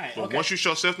know. Right, but once you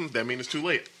show symptoms, that means it's too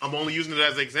late. I'm only using it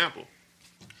as an example.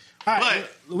 Right,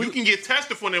 but you can get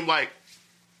tested for them. Like,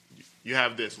 you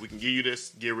have this. We can give you this.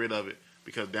 Get rid of it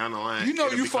because down the line, You know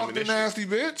it'll you become fucked an a issue. nasty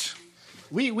bitch.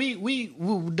 the You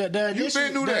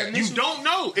been through that. You don't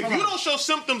know if you don't show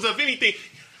symptoms of anything.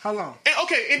 Hold on.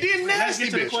 And then Let's nasty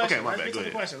get to the bitch. question. Okay, my Let's bad. get Go to the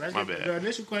ahead. question. My bad. The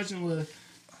initial question was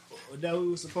that we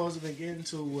were supposed to be getting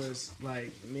to was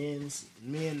like men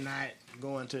not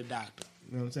going to the doctor.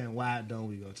 You know what I'm saying? Why don't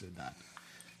we go to the doctor?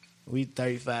 We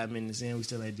 35 minutes in, we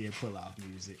still ain't did pull-off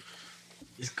music.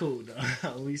 It's cool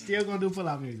though. We still gonna do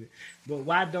pull-off music. But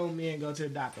why don't men go to the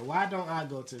doctor? Why don't I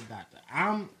go to the doctor?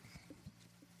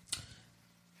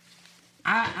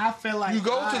 I feel like You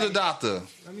go to the doctor.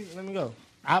 Let me go.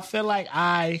 I feel like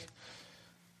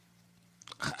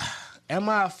am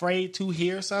I afraid to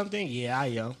hear something? Yeah, I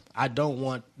am. I don't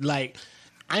want, like,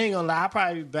 I ain't gonna lie, I'd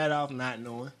probably be better off not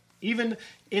knowing. Even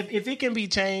if it can be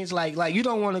changed, like you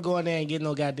don't want to go in there and get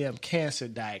no goddamn cancer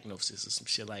diagnosis or some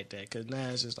shit like that, because now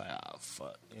it's just like, oh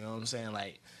fuck, you know what I'm saying?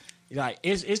 Like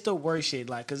it's the worst shit,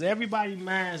 like, because everybody's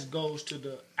mind goes to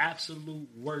the absolute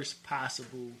worst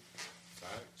possible.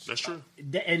 That's true.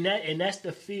 And that's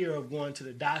the fear of going to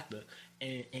the doctor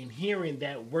and hearing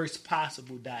that worst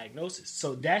possible diagnosis.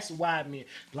 So that's why I mean,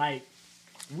 like,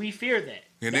 we fear that.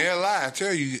 And they'll lie, I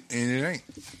tell you, and it ain't.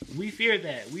 We fear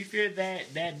that. We fear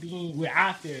that being where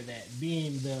I fear that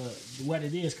being the what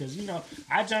it is. Because, you know,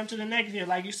 I jump to the negative.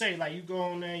 Like you say, like you go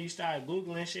on there and you start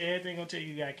Googling shit, everything gonna tell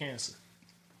you got cancer.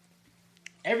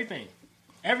 Everything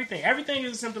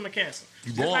is a symptom of cancer.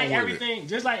 You Just born like with everything,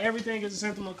 just like everything is a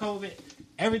symptom of COVID,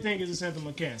 everything is a symptom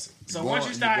of cancer. So You once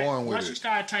born- you you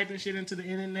start typing shit into the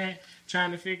internet,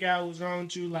 trying to figure out what's wrong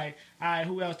with you, like, all right,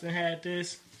 who else done had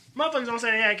this? Motherfuckers don't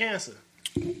say they had cancer.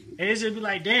 And it just be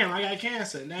like, damn, I got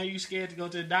cancer. Now you scared to go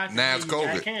to the doctor. Now it's you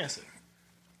got COVID. cancer.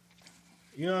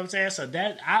 You know what I'm saying? So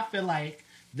that, I feel like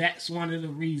that's one of the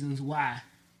reasons why.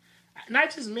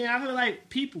 Not just me, I feel like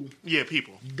people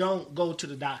don't go to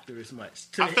the doctor as much.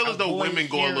 I feel as though women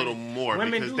go a little more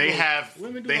because they have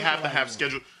to have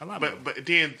schedule. But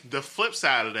then the flip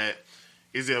side of that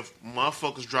is if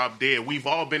motherfuckers drop dead, we've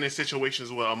all been in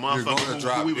situations where a motherfucker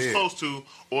who we was close to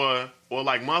or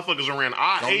like motherfuckers around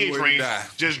our age range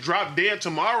just drop dead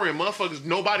tomorrow and motherfuckers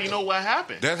nobody know what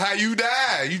happened. That's how you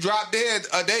die. You drop dead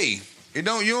a day. You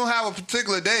don't have a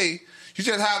particular day. You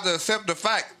just have to accept the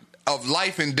fact of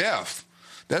life and death.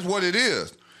 That's what it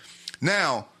is.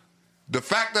 Now, the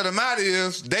fact of the matter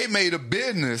is they made a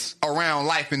business around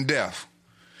life and death.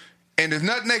 And there's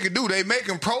nothing they can do. They make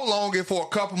them prolong it for a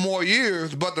couple more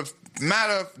years, but the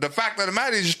fact of the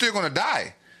matter is you're still going to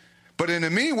die. But in the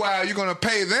meanwhile, you're going to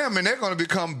pay them and they're going to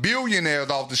become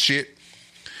billionaires off the shit,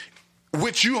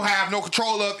 which you don't have no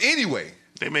control of anyway.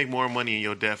 They make more money in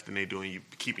your death than they do in you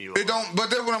keeping you alive. It don't. But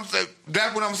that's what I'm saying.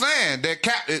 That's what I'm saying. They're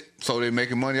capped it, so they're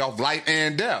making money off life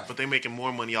and death. But they making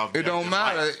more money off. It don't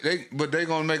matter. But they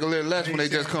gonna make a little less when they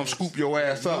just come scoop your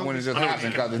ass up when it just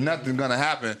happens, because there's nothing gonna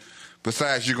happen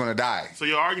besides you're gonna die. So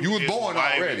your argument you was born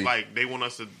already. Like they want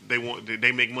us to.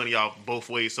 They make money off both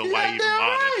ways. So Yeah, why even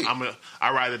bother? right.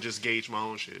 I rather just gauge my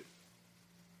own shit.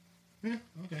 Yeah,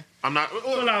 okay. I'm not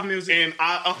Pull off music. and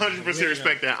I 100%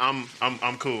 respect that.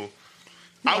 I'm cool.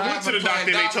 I went to the doctor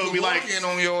and they told me like,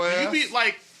 on your ass.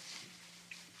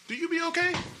 do you be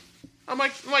okay? I'm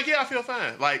like, yeah, I feel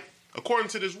fine. Like, according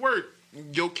to this work,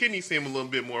 your kidneys seem a little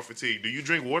bit more fatigued. Do you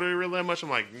drink water really that much? I'm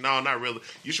like, no, not really.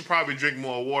 You should probably drink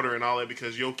more water and all that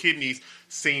because your kidneys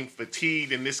seem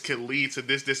fatigued and this could lead to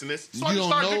this, and this. So I just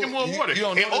started drinking more water.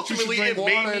 And ultimately, it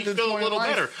made me feel a little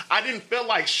better. I didn't feel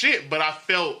like shit, but I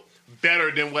felt better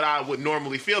than what I would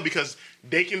normally feel because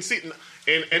they can see.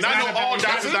 And I know all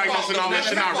doctors diagnosis and all that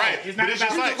shit not right. But it's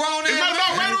just like, it's not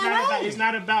about right or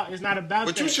wrong. It's not about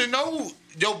But that. you should know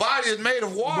your body is made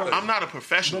of water. I'm not a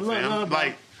professional, fam.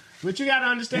 Like, but you gotta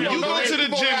understand. when you go to the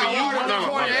gym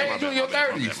and in your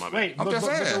 30s. Wait, I'm but just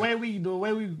saying. the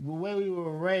way we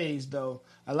were raised, though,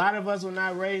 a lot of us were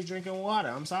not raised drinking water.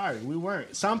 I'm sorry, we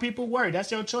weren't. Some people were.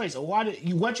 That's your choice.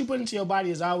 What you put into your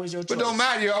body is always your choice. But it don't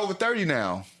matter. You're over 30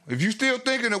 now. If you still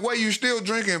thinking the way you still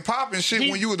drinking popping shit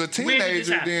when you was a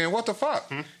teenager, then what the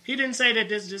fuck? He didn't say that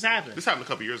this just happened. This happened a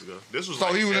couple years ago. This was So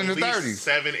like he was in the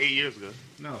 30s. 7-8 years ago.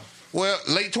 No. Well,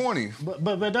 late 20s.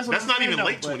 But that's what That's I'm not saying, even though.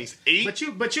 late 20s.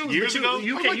 8 But years ago.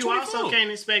 you I'm can like you also 24.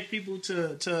 can't expect people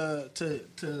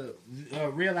to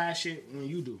realize shit when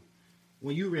you do,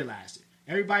 when you realize it.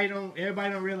 Everybody don't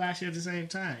realize shit at the same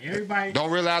time. Everybody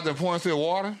Don't realize the importance of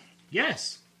water?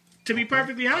 yes. To be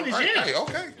perfectly honest, yeah. Hey,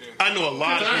 okay. I know a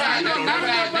lot of people that don't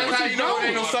realize That's how you know there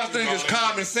ain't no such thing as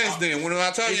common sense then. When I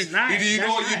tell you, It's not. either you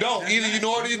know or That's you right. don't. That's Either right. you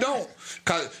know or you don't.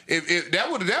 Because if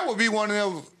that would be one of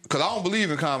them Because I don't believe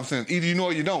in common sense. Either you know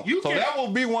or you don't. So that will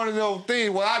be one of those things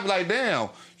where I'd be like, damn,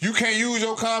 you can't use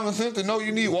your common sense to know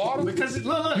you need water? Because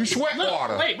look, you sweat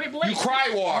water. Wait. You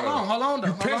cry water. Hold on.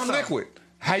 You piss liquid.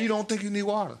 How you don't think you need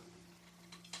water?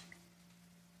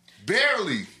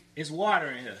 Barely. It's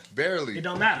water in here. Barely. It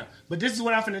don't matter. But this is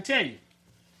what I'm finna tell you.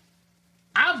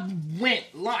 I've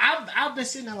been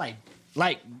sitting there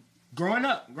like growing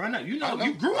up. You know,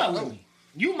 you grew up with me.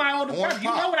 You my older brother. You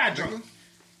know what I drunk.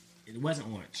 It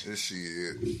wasn't orange. This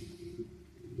shit.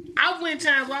 I went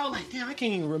times where I was like, damn, I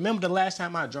can't even remember the last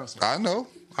time I drunk something. I know.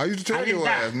 I used to tell your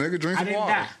ass, nigga, drink some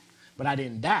water. Die. But I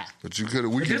didn't die. But you could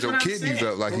have weakened your kidneys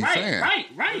up like he's saying.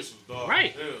 Right.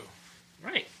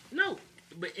 No,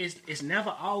 but it's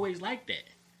never always like that.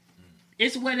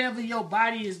 It's whatever your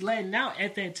body is letting out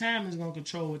at that time is going to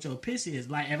control what your piss is.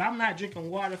 Like, if I'm not drinking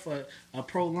water for a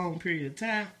prolonged period of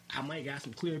time, I might got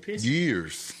some clear piss.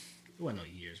 Years. It wasn't no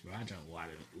years, bro. I drank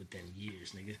water within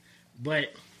years, nigga.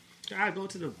 But I go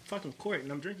to the fucking court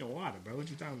and I'm drinking water, bro. What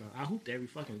you talking about? I hooped every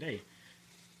fucking day.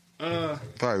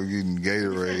 Probably getting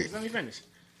Gatorade. Let me finish.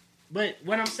 But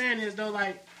what I'm saying is, though,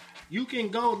 like, you can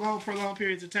go prolonged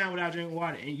periods of time without drinking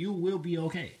water and you will be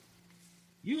okay.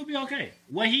 You will be okay.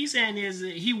 What he's saying is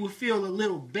that he will feel a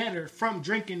little better from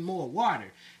drinking more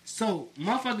water. So,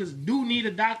 motherfuckers do need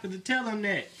a doctor to tell them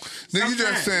that. Nigga, you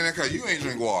just saying that because you ain't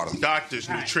drink water. Doctors,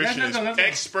 nutritionists, let's go.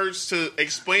 experts to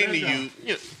explain to you.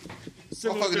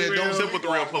 Motherfucker that don't Sip with the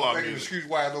real pull-out make an music. excuse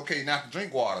why it's okay not to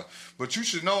drink water. But you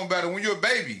should know better when you're a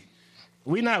baby.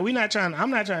 We not trying.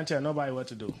 I'm not trying to tell nobody what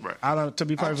to do. Right. I don't. To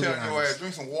be I'm perfectly telling your honest, ass,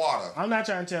 drink some water. I'm not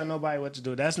trying to tell nobody what to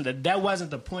do. That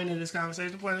wasn't the point of this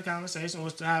conversation. The point of the conversation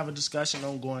was to have a discussion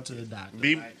on going to the doctor.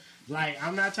 Like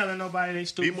I'm not telling nobody they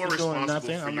stupid for doing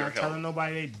nothing. I'm not telling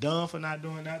nobody they dumb for not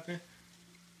doing nothing.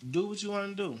 Do what you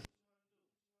want to do.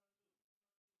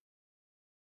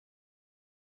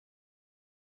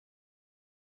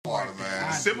 Water,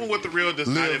 man. Sipping with the real does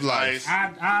not advise.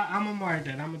 I'm gonna mark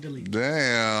that. I'm gonna delete that.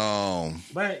 Damn.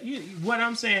 But what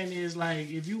I'm saying is, like,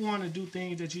 if you want to do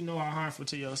things that you know are harmful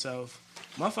to yourself,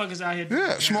 motherfuckers out here.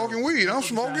 Yeah, smoking weed. I'm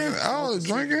smoking. I was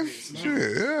drinking. Shit,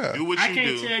 yeah. Do what you I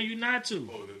can't do. tell you not to.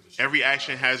 Every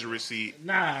action has a receipt.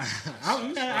 Nah.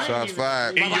 Shots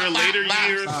fired. In your later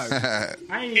years, I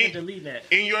ain't even delete that.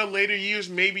 in your later years,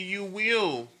 maybe you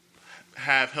will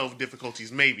have health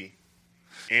difficulties. Maybe.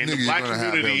 And Nigga, the black you're gonna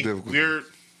have community, health difficulties.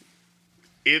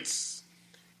 it's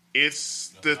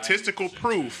statistical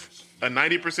proof, a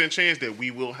 90% chance that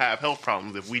we will have health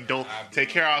problems if we don't take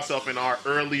care of ourselves in our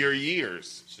earlier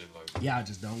years. Y'all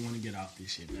just don't want to get off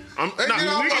this shit, man.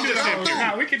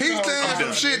 He's saying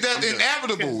some shit that's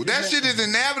inevitable. That shit is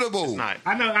inevitable. Not.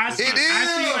 I know. I see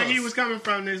where he was coming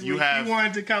from. He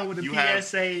wanted to come with a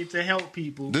PSA to help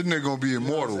people. This nigga gonna be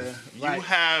immortal. Right. You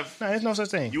have. No, there's no such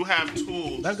thing. You have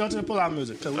tools. Let's go to the pull-out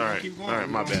music. All right. Keep going. All right.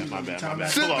 My bad.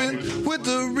 Sipping with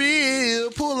the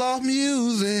real pull-off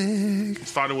music.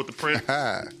 Starting with the print. Go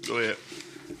ahead.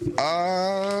 We're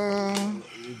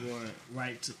going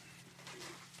right to.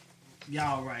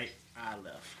 Y'all right. I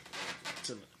left.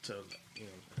 To you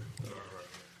know.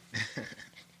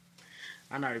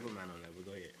 I already put mine on there, but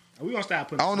go ahead. We gonna start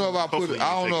putting. I don't know if I put it.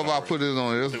 I don't know if I put it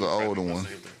on there. This is the older one.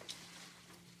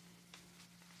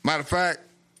 Matter of fact,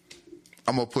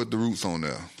 I'm gonna put the Roots on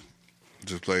there.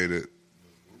 Just played it.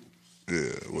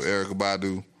 Yeah, with Erykah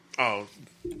Badu. Oh.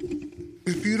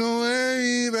 If you don't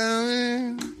worry about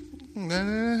it.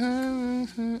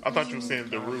 I thought you were saying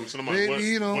the Roots. And I'm like,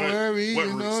 Baby, don't worry, what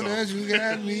you know song? that you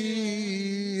got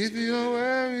me. If you don't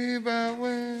worry about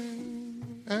when.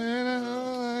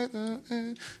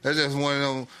 That's just one of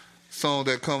them songs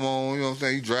that come on, you know what I'm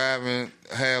saying? You driving,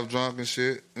 half drunk and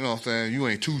shit. You know what I'm saying? You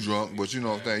ain't too drunk, but you know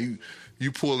what I'm saying?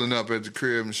 You pulling up at the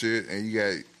crib and shit, and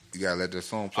you gotta let that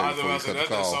song play before you cut the that's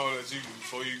call. that song that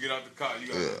before you get out the car, you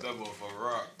gotta let that motherfucker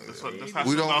rock. That's how We don't sometimes I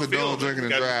condone feel. drinking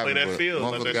and You gotta driving, play that but field.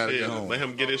 motherfucker Let that gotta shit. get home. Let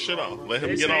him get his shit off. Let him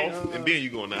They get say, off, and then you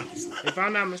go now. If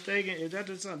I'm not mistaken, is that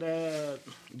the song that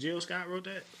Jill Scott wrote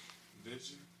that? Did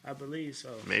she? I believe so.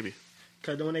 Maybe.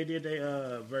 Because when they did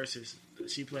their verses,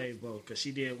 she played both. Because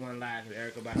she did one live with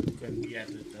Erykah Badu couldn't be at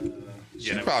the.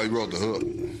 She probably wrote the hook.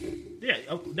 Yeah,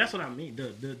 that's what I mean.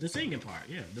 The singing part.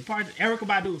 Yeah, the part Erykah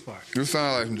Badu's part. You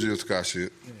sound like some Jill Scott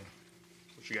shit. Yeah.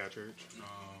 What you got, Church? I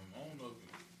don't know if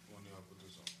one of y'all put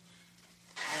this on.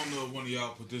 I don't know if one of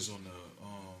y'all put this on the.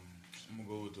 I'm gonna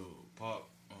go with the pop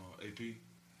AP.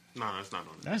 No, it's not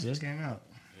on there. That just came out.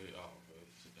 Yeah,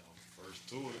 first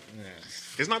to it. Yeah.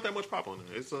 It's not that much pop on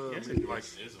there. It's Yes, maybe it like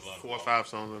It's a lot of 4 or pop. 5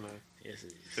 songs on there. Yes, it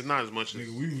is. It's not as much as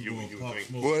Nigga, we was you doing pop think.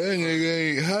 smoke. Boy, that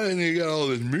nigga ain't. How that nigga got all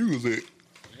this music?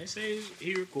 They say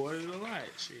he recorded a lot.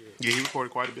 Shit. Yeah, he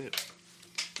recorded quite a bit.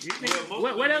 What they do? A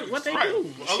lot of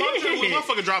times when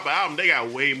motherfucker drop an album, they got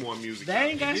way more music. They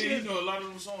ain't got shit. You know, a lot of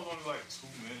them songs only like 2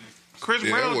 minutes. Chris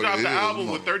Brown dropped the album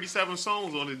with 37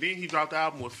 songs on it. Then he dropped the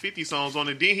album with 50 songs on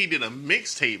it. Then he did a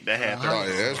mixtape that had 30 Oh, yeah,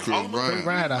 that's Chris Brown. Chris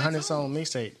Brown had a 100-song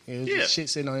mixtape. Shit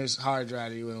sitting on his hard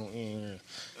drive that he went on in.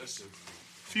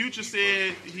 Future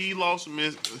said he lost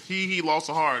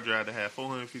a hard drive that had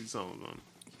 450 songs on it.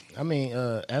 I mean,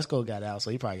 Esco got out, so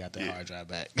he probably got that hard drive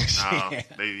back.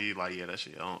 They like, that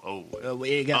shit over.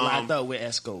 It got locked up with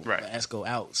Esco. Right. Esco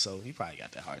out, so he probably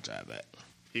got that hard drive back.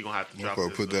 He gonna have to drop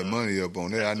Put that money up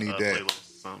on that. I need that.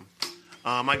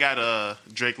 I got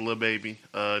Drake, Lil Baby,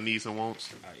 Needs and Wants.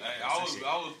 I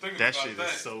was thinking that about shit that,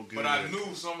 is so good. but I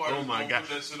knew somebody. Oh my was god! put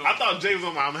that shit on. I thought Jay was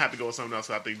on. I'm gonna have to go with something else.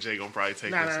 So I think Jay gonna probably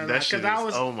take this. That shit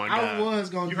is. Oh my god! I was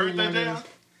gonna. You heard that, Jay?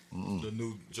 The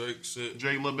new Drake shit.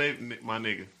 Drake, Lil Baby, my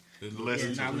nigga.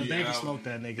 Listen to Lil Baby smoked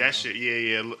that nigga. That shit,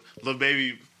 yeah. Lil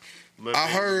Baby. I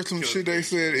heard some shit they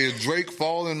said, is Drake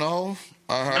falling off?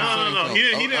 No. He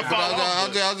didn't fall off.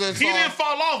 He didn't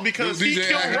fall off because he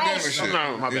killed Ross.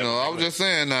 No, I was just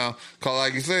saying now, because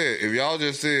like you said, if y'all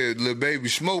just said Lil Baby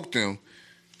smoked him,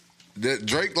 that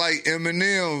Drake like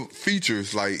Eminem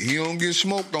features. Like, he don't get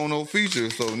smoked on no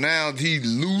features. So now he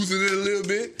losing it a little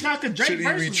bit. No, because Drake should he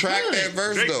retract that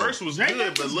verse, Drake though? verse was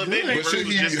good, but Lil Baby verse should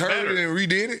was he just heard better. it and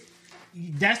redid it?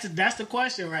 That's the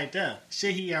question right there.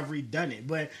 Should he have redone it?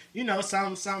 But you know,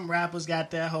 some rappers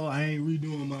got that whole I ain't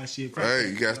redoing my shit. Hey,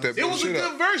 you got to step It was a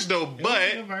good verse though,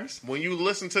 but when you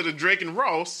listen to the Drake and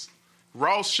Ross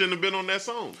shouldn't have been on that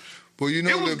song. Well, you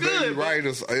know, the good, baby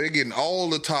writers, they getting all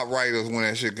the top writers when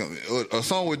that shit comes. A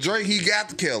song with Drake, he got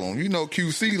to kill him. You know,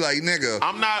 QC, like, nigga.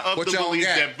 I'm not of what the y'all belief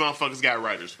got? that motherfuckers got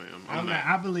writers, fam.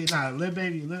 I believe Lil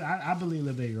Baby. I believe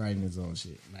Lil Baby writing his own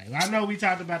shit. Like, I know we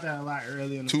talked about that a lot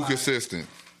earlier in the Too pod. consistent.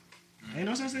 Ain't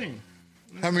no such thing.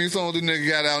 How many songs the nigga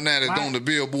got out now that's on the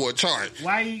Billboard chart?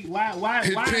 Why?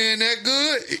 His pen that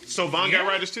good? So Von got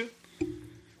writers too?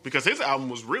 Because his album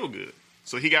was real good.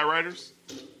 So he got writers?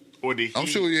 Or did he? I'm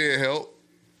sure he had help.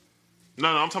 No,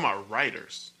 I'm talking about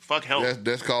writers. Fuck help.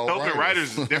 That's called helping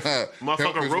writers is different.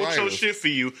 Motherfucker wrote your shit for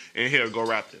you, and here, go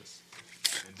rap this.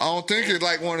 I don't think it's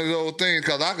like one of those things,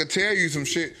 because I could tell you some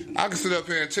shit. I could sit up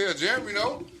here and tell Jeremy,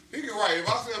 no, he can write. If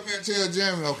I sit up here and tell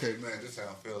Jeremy, okay, man, this how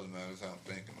I'm feeling, man, this how I'm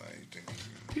thinking, man. You think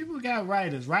people got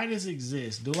writers. Writers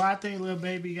exist. Do I think Lil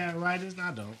Baby got writers? No,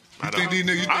 I don't. I don't think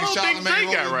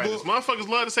Drake got writers. Motherfuckers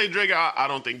love to say Drake. I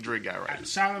don't think Drake got writers.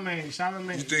 Charlamagne.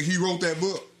 You think he wrote that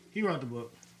book? He wrote the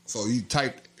book. So he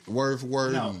typed word for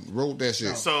word and wrote that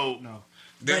shit. No.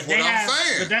 That's what I'm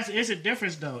saying. But it's a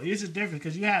difference, though. It's a difference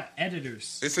because you have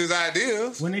editors. It's his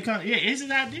ideas. When they come, it's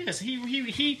his ideas.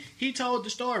 He told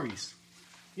the stories.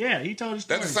 Yeah, he told the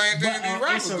stories. That's the same thing these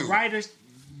rappers do. It's a writers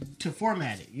to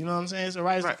format it. You know what I'm saying? It's a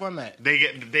writers to format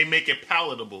it. They make it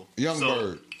palatable.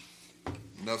 Youngbird.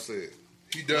 Enough said.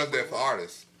 He does that for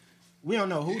artists. We don't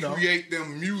know who though. He create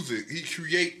them music. He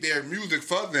create their music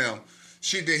for them.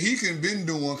 Shit that he can been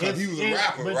doing because he was a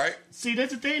rapper, right? See,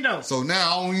 that's the thing though. So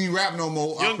now I don't even rap no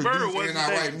more. Young I Bird produce wasn't and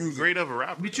I write music. Great of a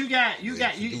rapper. But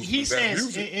he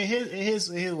says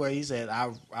in his word, he said,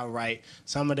 I write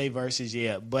some of their verses,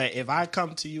 yeah. But if I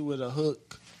come to you with a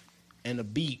hook and a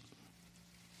beat,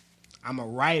 I'm a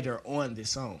writer on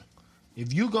this song.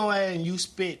 If you go ahead and you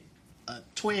spit a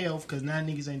 12, because now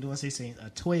niggas ain't doing 16, a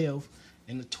 12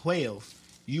 and a 12,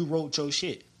 you wrote your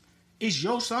shit. It's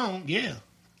your song, yeah.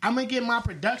 I'm going to get my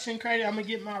production credit. I'm going to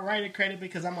get my writer credit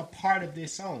because I'm a part of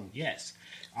this song. Yes.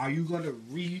 Are you going to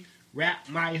re-rap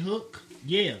my hook?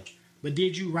 Yeah. But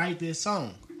did you write this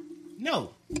song?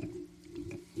 No.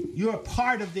 You're a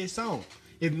part of this song.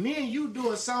 If me and you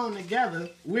do a song together,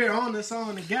 we're on the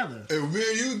song together. If me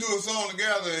and you do a song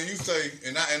together and you say,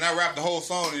 and I rap the whole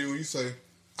song to you, and you say,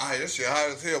 all right, that shit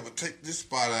hot as hell, but take this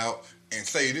spot out and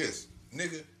say this.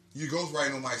 Nigga, you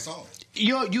ghostwriting on my song.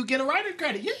 You get a writer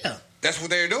credit, yeah. That's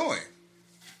what they're doing,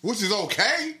 which is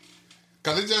okay.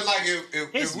 Because it's just like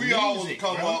if we all was to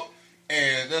come up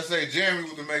and let's say Jeremy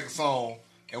was to make a song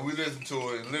and we listen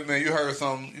to it and man, you heard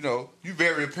something, you know, you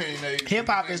very opinionated. Hip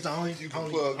hop is the only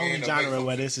genre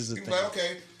where this is a thing. Like,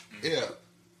 okay, yeah.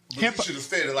 But you should have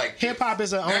said it like hip hop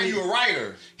is the only. Now you're a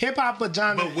writer. Hip hop a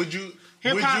genre. But would you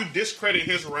discredit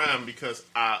his rhyme because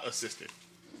I assisted?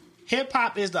 Hip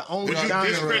hop is the only genre. Would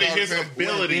you discredit his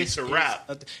ability to rap?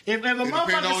 If a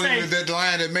motherfucker say that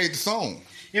line that made the song.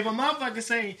 If a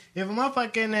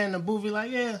motherfucker in there in the movie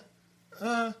like, yeah,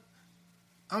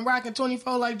 I'm rocking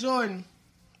 24 like Jordan.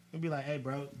 It'd be like, hey,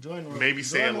 bro, Jordan. Maybe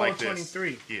say it like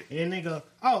 23. Yeah. And then they go,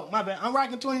 oh, my bad, I'm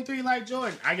rocking 23 like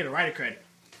Jordan. I get a writer credit.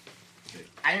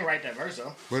 I didn't write that verse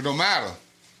though. But it don't matter.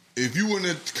 if you wouldn't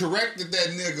have corrected that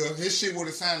nigga, his shit would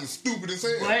have sounded stupid as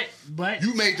hell. But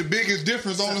you made the biggest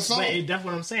difference on the song. But that's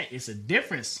what I'm saying. It's a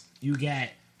difference. You got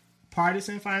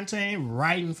Partisan Fontaine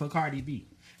writing for Cardi B.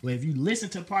 Well, if you listen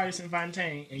to Partisan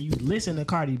Fontaine and you listen to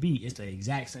Cardi B, it's the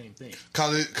exact same thing.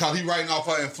 Cause he writing off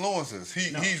her influences.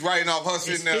 He's writing off her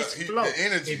sitting there. The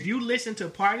energy. If you listen to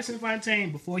Partisan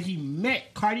Fontaine before he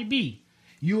met Cardi B,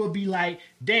 you would be like,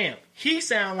 damn, he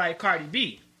sounds like Cardi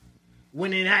B.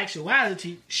 When in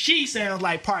actuality, she sounds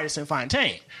like Partisan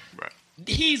Fontaine. Right.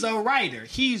 He's a writer.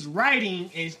 He's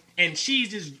writing, and she's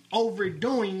just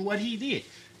overdoing what he did.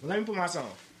 But let me put my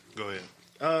song. Go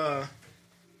ahead.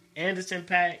 Anderson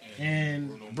 .Paak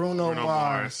and Bruno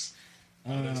Mars.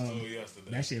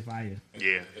 That shit fire.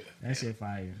 Yeah. That shit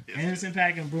fire. Anderson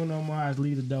 .Paak and Bruno Mars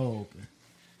leave the door open.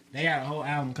 They got a whole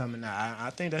album coming out. I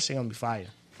think that shit gonna be fire.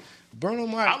 Bruno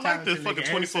Mars. I like the fucking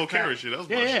 24 karat shit. That was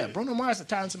my shit. Bruno Mars is a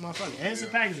talented motherfucker. Anderson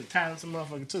 .Paak is a talented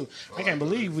motherfucker too. I can't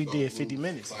believe we did 50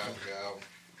 minutes.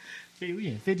 We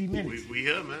in 50 minutes. We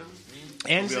here, man.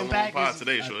 Anderson .Paak is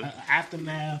today, shorty.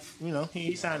 Aftermath. You know,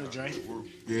 he signed a drink.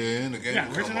 Yeah, in the game.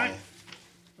 Yeah, work tonight?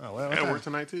 Oh, well. I work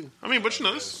tonight too. I mean, but you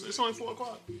know, it's only 4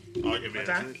 o'clock. Oh, yeah, what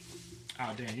time?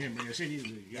 Oh, damn, you didn't bring your shit either.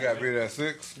 You got to be there at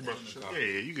 6? Yeah,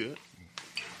 you good.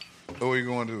 What are you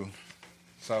going to do?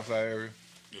 Southside area?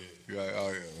 Yeah. You like,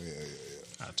 oh, yeah.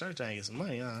 Oh, church ain't get some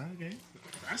money, huh? Okay.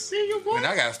 I see you, boy. Man,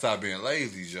 I got to stop being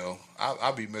lazy, Joe.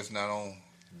 I be missing out on...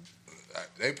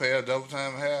 They pay us double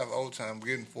time, half overtime,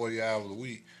 getting 40 hours a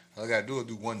week. All I got to do is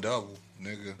do one double,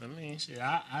 nigga. I mean, shit,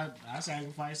 I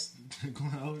sacrificed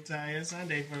going overtime on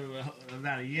Sunday for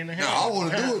about a year and a half. No, I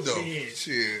want to do it, though.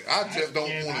 Shit, I just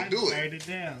don't want to do it. I turned it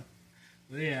down.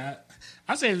 But yeah,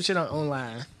 I saved some shit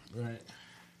online, right?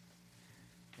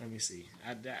 Let me see.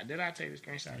 Did I take the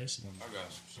screenshot? I got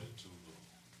some shit, too, though.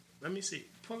 Let me see.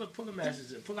 Pull a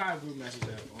message. Pull our group message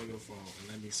up on your phone and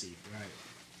let me see, right?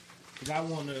 Because I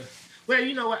want to... Well,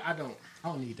 you know what? I don't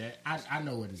need that. I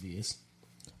know what it is.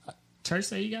 Church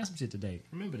say you got some shit today.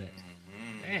 Remember that.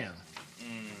 Mm-hmm. Damn.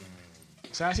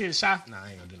 So I see the shop. Nah, I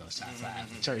ain't gonna do no shots.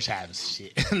 Church having some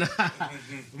shit.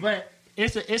 But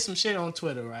it's some shit on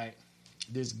Twitter, right?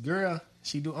 This girl,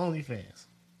 she do OnlyFans.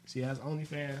 She has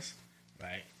OnlyFans,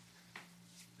 right?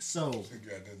 So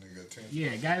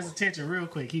yeah, got his attention real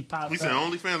quick. He popped up. We said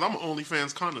OnlyFans. I'm an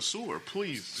OnlyFans connoisseur.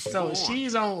 Please. So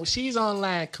she's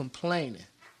online complaining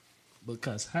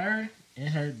because her and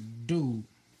her dude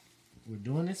were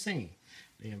doing a scene.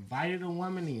 They invited a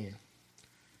woman in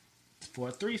for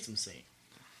a threesome scene.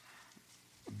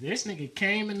 This nigga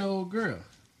came in the old girl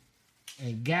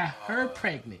and got her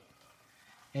pregnant.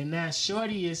 And now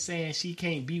Shorty is saying she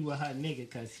can't be with her nigga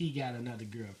because he got another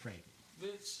girl pregnant.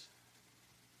 Bitch.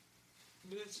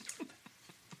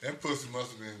 That pussy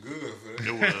must have been good for that.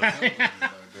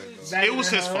 It was. It was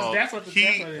his fault. That's what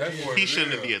he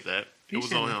shouldn't have did that. It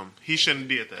was on him. He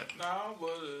shouldn't have did that. Nah, but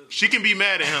she can be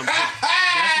mad at him.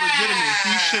 That's legitimate.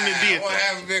 He shouldn't have did What that.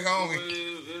 happened, big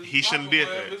homie? He shouldn't have did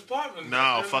that.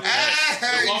 No, fuck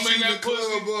that. The woman in that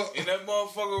pussy, in that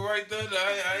motherfucker right there,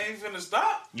 I ain't finna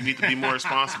stop. You need to be more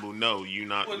responsible. No, you're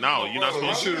not. No, you're not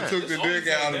supposed You should to. have took the dick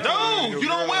out. No, you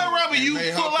don't wear rubber. You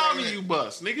pull out and you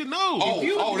bust, nigga. No.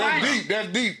 Oh, that's deep. That's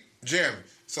deep, Jeremy.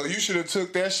 So you should have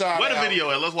took that shot. Where the video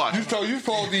at? Let's watch it. You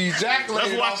supposed to ejaculate.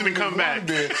 Let's watch it and come back.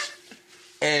 Bitch.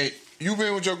 And you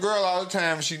been with your girl all the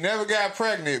time, and she never got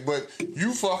pregnant, but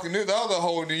you fucking this other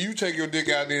hoe, and then you take your dick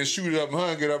out there and shoot it up in her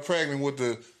and get her pregnant with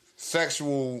the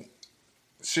sexual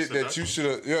shit that you should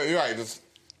have. You're right.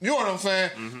 You know what I'm saying?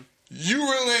 Mm-hmm. You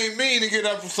really ain't mean to get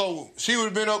up, so she would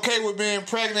have been okay with being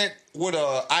pregnant with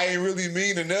I ain't really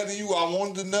mean to nut in you. I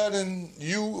wanted to nut in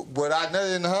you, but I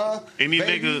nutted in her. Any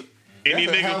nigga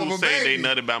who say they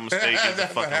nutted by mistake is a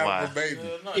fucking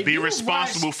lie. Be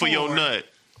responsible for your nut.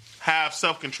 Have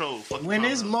self-control. When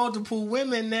there's multiple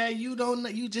women there, you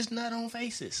just nut on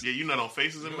faces. Yeah, you nut on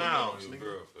faces and mouths.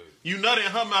 You nut in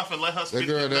her mouth and let her spit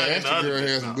that extra girl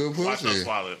has some good pussy. Watch her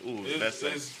swallow it. Ooh, that's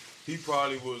it. He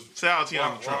probably was rocking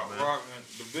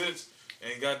the bitch,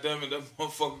 and goddamn it, that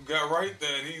motherfucker got right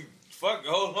there, and he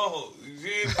hold on.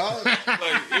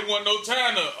 Like it wasn't no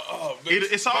time to.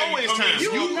 It's always time.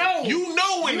 You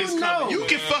know when it's coming. You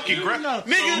can fucking grab,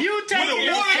 nigga. You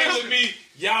telling me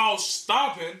y'all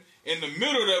stopping in the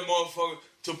middle of that motherfucker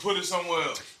to put it somewhere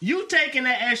else. You taking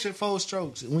that extra 4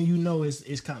 strokes when you know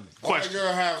it's coming. Question. Why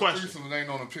girl have threesomes ain't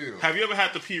on a pill? Have you ever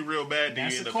had to pee real bad?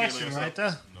 That's the question right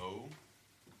there. No.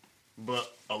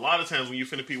 But a lot of times when you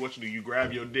finna pee, what you do? You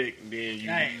grab your dick and then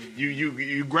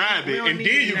you grab it and then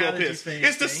you go piss.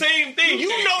 It's the same thing. You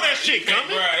know that shit coming.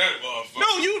 Grab that motherfucker.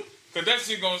 No, Cause that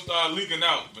shit gonna start leaking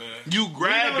out, man. You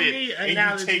grab it and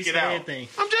you take it out. Anything.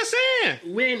 I'm just saying.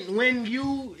 When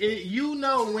you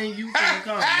know when you can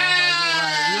come.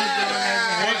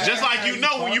 Just like you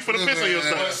know when you finna piss on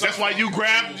yourself. That's why you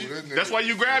grab. That's why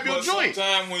you grab your joint.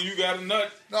 Sometimes when you got a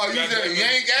nut, No, you just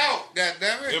yank out. God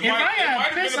damn it. If I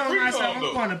have piss on myself, I'm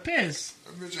going to piss.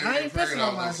 I ain't pissing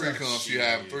on myself. She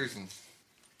having threesomes.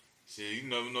 Shit, you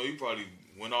never know. You probably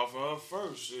went off on her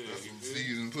first. Shit,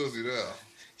 Seasoned pussy there.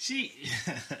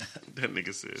 That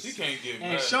nigga says she can't get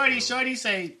mad. And Shorty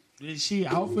say she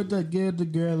offered to give the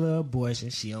girl an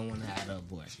abortion. She don't want to have the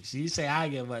abortion. She say I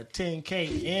give her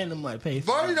 $10K and the money pay.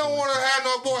 Buddy don't want to have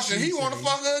no abortion. He want to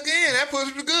fuck her again. That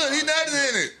pussy was good. He nutted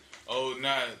in it. Oh,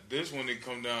 nah. This one it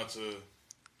come down to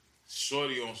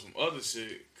Shorty on some other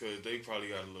shit because they probably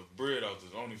got a little bread out this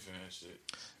OnlyFans shit.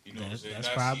 You know what I'm saying? That's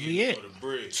probably it. For the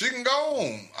bread. She can go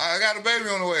home. I got a baby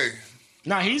on the way.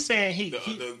 No, he's saying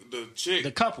the chick, the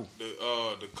couple,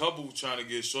 the couple trying to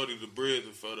get Shorty the bread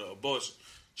for the abortion.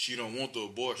 She don't want the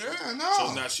abortion. Yeah, no.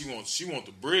 So now she want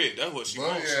the bread. That's what she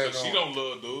wants. Yeah, she don't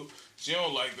love dude. She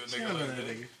don't like the nigga like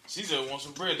that. She just wants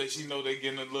some bread that she know they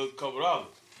getting a little couple dollars.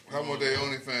 How much they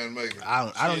OnlyFans making?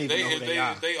 I don't even know who they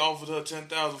are. If they offered her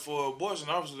 $10,000 for an abortion,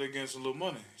 obviously they getting some little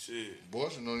money. Shit.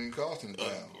 Abortion don't even cost $10,000.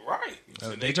 Right.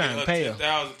 So they trying to pay her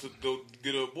 $10,000 to go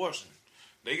get an abortion.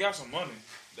 They got some money.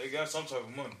 They got some type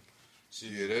of money.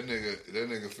 Shit. Yeah, that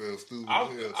nigga feel stupid.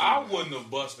 I wouldn't have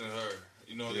busted her.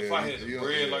 You know, if I had the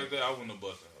bread like that, I wouldn't have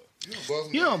busted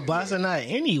her. You don't busting her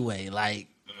anyway. Like,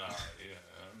 nah,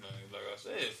 like I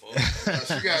said, folks.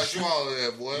 She got to swallow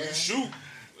that, boy. You shoot.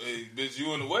 Hey, bitch,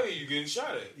 you in the way, you getting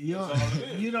shot at. You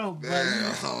don't.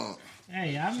 Damn.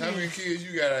 Hey, how many kids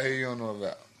you got out here you don't know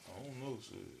about? I don't know,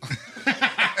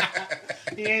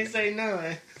 shit. He ain't say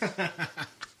none.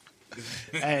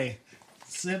 Hey,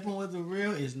 Sipping with the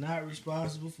Real is not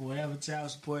responsible for whatever child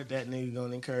support that nigga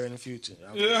gonna incur in the future.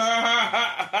 Hell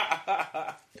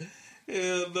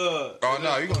no. Oh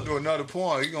no, you gonna do another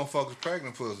porn? You gonna fuck with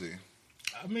pregnant pussy?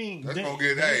 I mean, that's gonna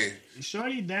get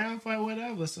Shorty down for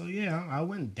whatever. So yeah, I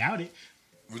wouldn't doubt it.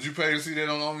 Would you pay to see that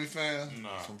on OnlyFans?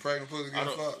 Nah. Some pregnant pussy get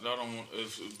fucked? I don't want.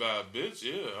 If it's by a bitch,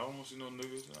 yeah. I don't want to see no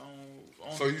niggas. I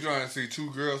don't so you trying to see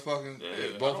two girls fucking?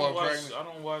 Yeah, both are pregnant? I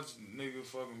don't watch niggas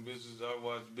fucking bitches. I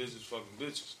watch bitches fucking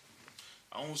bitches.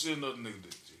 I don't want to see another nigga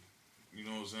dick, G. You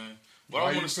know what I'm saying? But I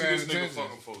want to see this nigga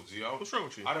fucking folks, G. What's wrong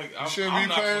with you? You shouldn't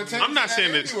be paying attention. I'm not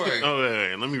saying that. Anyway. Oh,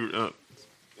 wait, let me.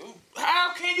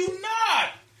 How can you not?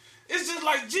 It's just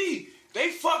like, G, they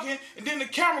fucking, and then the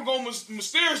camera gonna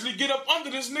mysteriously get up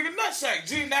under this nigga nutsack.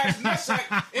 G, now his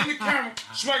nutsack in the camera,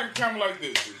 smacking the camera like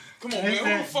this. G. Come on, man. Who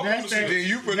the fuck want to see that? Then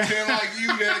you pretend like you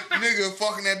that nigga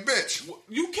fucking that bitch.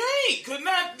 You can't, cause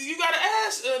not you got to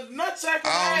ask a nutsack.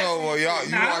 I don't know, well, y'all.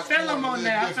 I feel them on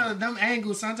that. I feel them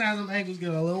angles. Sometimes them angles get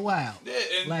a little wild. Yeah,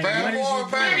 and like,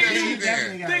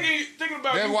 thinking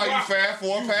about that's why you fast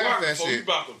forward past that shit. You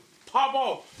about to pop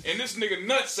off, and this nigga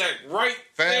nutsack right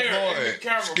there in the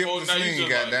camera. Skip the scene,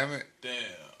 goddammit.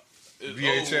 Damn.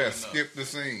 VHS, skip the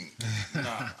scene.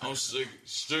 Nah, I'm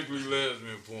strictly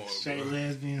lesbian porn. Straight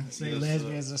lesbian. Say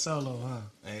lesbians are solo, huh?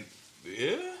 And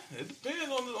yeah, it depends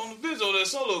on the bitch on that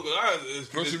solo.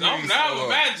 Cause I'm now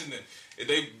imagining if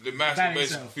they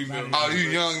masturbation for female. Oh, you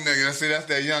young nigga. See, that's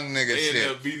that young nigga shit.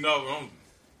 They're beating up.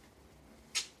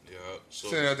 Yeah. So,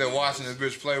 sitting out there watching this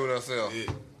bitch play with herself.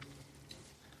 Yeah.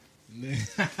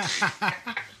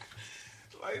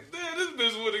 Like, damn, this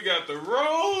bitch would have got the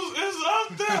rose. It's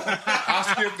up there. I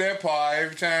skip that part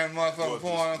every time motherfucker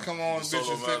porn come on.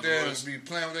 Bitches sit there and be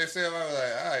playing with themselves. I was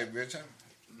like, all right, bitch.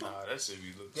 Nah, that shit be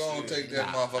looking. Go on, take that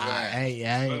motherfucker out. Hey,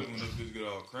 when that bitch get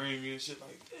all creamy and shit,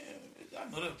 like, damn, I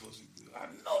know that pussy good. I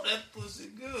know that pussy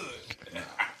good.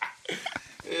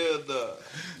 Hell no.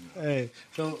 Hey,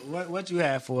 so what you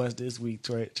have for us this week,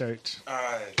 Church? All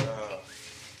right,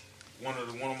 one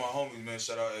of my homies, man,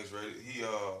 shout out X-Rated. He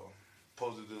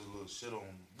posted this little shit on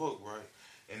the book, right?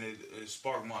 And it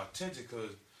sparked my attention because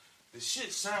the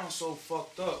shit sounds so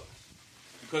fucked up.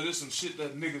 Because it's some shit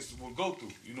that niggas will go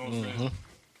through. You know what I'm saying?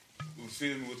 We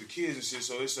feel me with the kids and shit.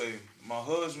 So they say, my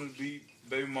husband beat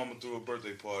baby mama threw a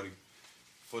birthday party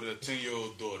for their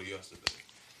 10-year-old daughter yesterday.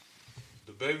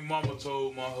 The baby mama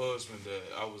told my husband that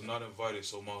I was not invited,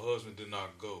 so my husband did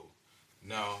not go.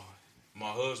 Now,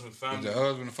 my husband found the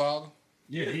husband the father?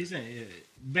 Yeah, he's saying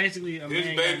basically a his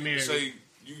man baby got married. Say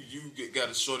you got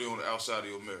a shorty on the outside of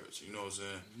your marriage. You know what I'm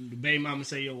saying? The baby mama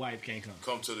say your wife can't come.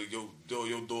 Come to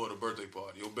your daughter birthday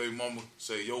party. Your baby mama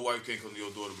say your wife can't come to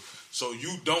your daughter. So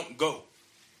you don't go.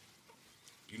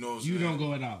 You know what I'm saying? You don't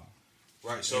go at all.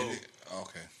 Right. So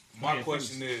okay. My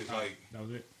question is like, that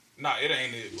was it. Nah, it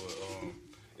ain't it, but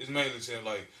it's mainly saying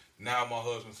like Now my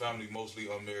husband's family, mostly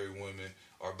unmarried women,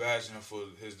 are bashing him for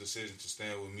his decision to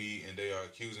stand with me, and they are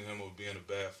accusing him of being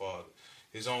a bad father.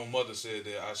 His own mother said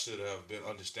that I should have been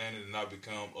understanding and not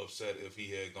become upset if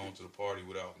he had gone to the party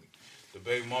without me. The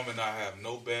baby mama and I have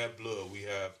no bad blood. We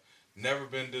have never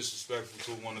been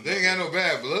disrespectful to one another. They ain't got no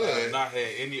bad blood. I have not had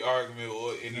any argument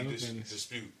or any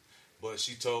dispute. But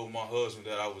she told my husband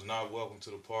that I was not welcome to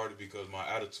the party because of my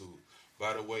attitude.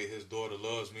 By the way, his daughter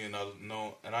loves me, and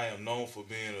I am known for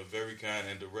being a very kind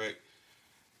and direct.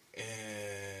 And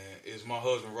is my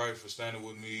husband right for standing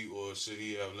with me, or should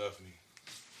he have left me?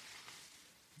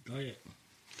 Go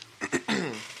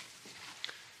ahead.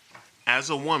 As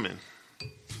a woman,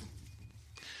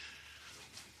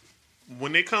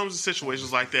 when it comes to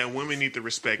situations like that, women need to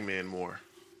respect men more.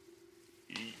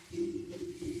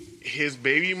 His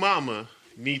baby mama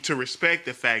need to respect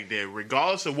the fact that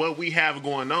regardless of what we have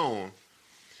going on,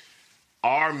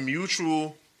 our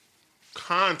mutual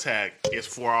contact is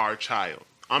for our child.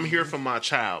 I'm here for my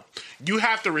child. You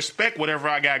have to respect whatever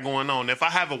I got going on. If I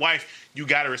have a wife, you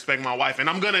got to respect my wife. And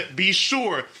I'm going to be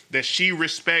sure that she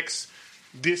respects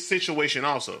this situation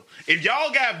also. If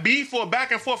y'all got beef or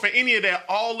back and forth or any of that,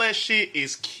 all that shit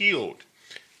is killed.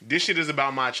 This shit is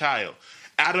about my child.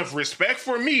 Out of respect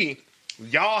for me,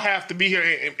 y'all have to be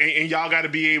here and y'all got to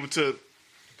be able to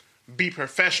be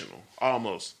professional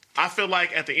almost. I feel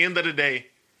like at the end of the day,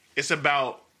 it's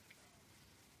about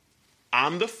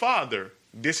I'm the father.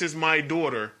 This is my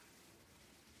daughter.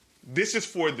 This is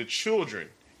for the children.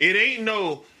 It ain't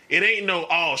no,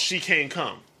 oh, she can't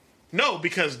come. No,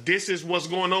 because this is what's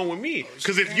going on with me.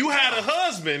 Because if you had a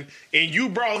husband and you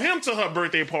brought him to her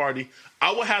birthday party,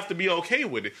 I would have to be okay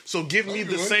with it. So give me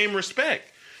the same respect.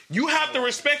 You have to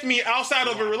respect me outside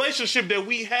of a relationship that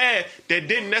we had that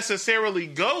didn't necessarily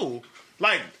go,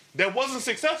 like, that wasn't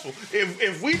successful.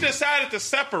 If we decided to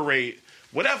separate,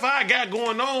 whatever I got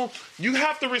going on, you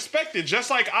have to respect it. Just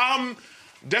like I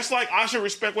should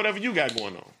respect whatever you got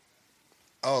going on.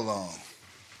 Hold on.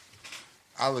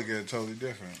 I look at it totally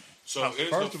different. So is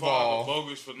the father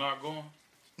bogus for not going?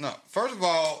 No. First of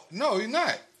all, no, he's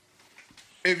not.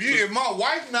 If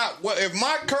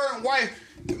my current wife,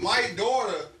 my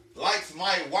daughter likes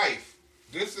my wife,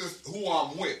 this is who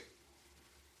I'm with,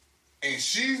 and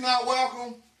she's not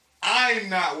welcome, I'm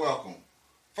not welcome.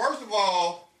 First of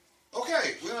all,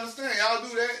 okay, we understand. Y'all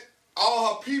do that.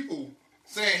 All her people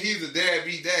saying he's a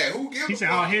deadbeat dad. Who gives a fuck? He said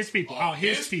all his people. All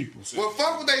his people. Well,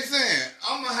 fuck what they saying.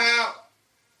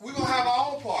 We're going to have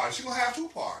our own party. She's going to have two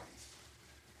parties.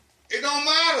 It don't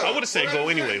matter. I would have said go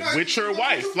anyway with your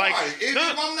wife. Like, if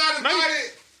I'm not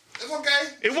invited, it's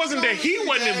okay. It wasn't that he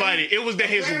wasn't invited. It was that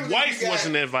his wife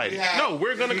wasn't invited. No,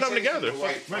 we're going to come together.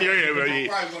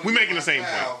 Yeah. We're making the same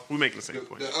point. We're making the same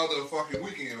point. The other fucking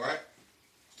weekend, right?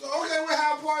 So, okay, we'll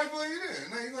have a party for you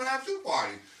then. Now you're going to have two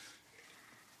parties.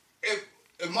 If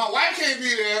my wife can't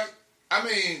be there, I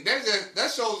mean,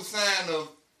 that shows a sign of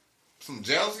some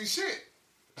jealousy shit.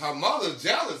 Her mother's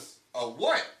jealous of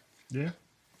what? Yeah.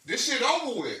 This shit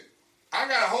over with. I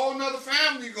got a whole nother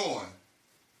family going.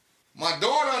 My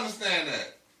daughter understand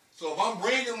that. So if I'm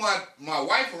bringing my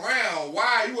wife around,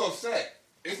 why are you upset?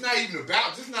 It's not even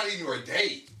her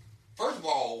date. First of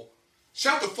all,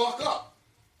 shut the fuck up.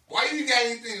 Why you got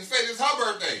anything to say? It's her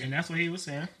birthday. And that's what he was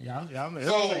saying. Y'all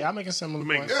making similar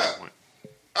points. Yeah.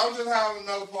 I was just having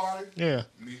another party. Yeah.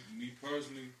 Me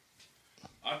personally,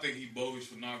 I think he bogus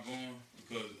for not going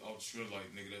because I was sure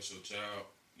like, nigga, that's your child.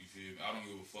 You feel me? I don't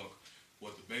give a fuck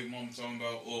what the baby mama talking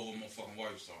about or what my fucking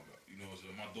wife's talking about. You know what I'm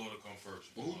saying? My daughter come first.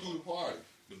 But who threw the party?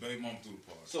 The baby mama threw the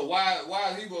party. So why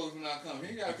is he bogus for not coming?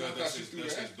 He got to come because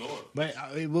that's his daughter. But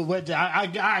I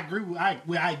agree with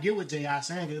I get what J.I.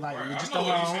 saying. Cause like we just throw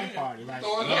our own party. Like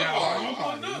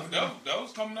that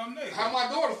was coming up next. How my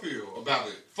daughter feel about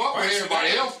it? Fuck what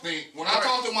everybody else think. When I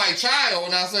talk to my child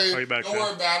and I say, don't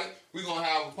worry about it, we're gonna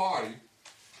have a party.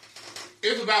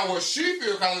 It's about what she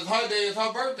feel because it's her day, it's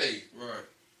her birthday. Right.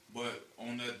 But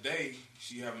on that day,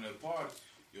 she having that party,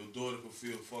 your daughter could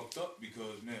feel fucked up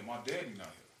because, man, my daddy not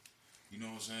here. You know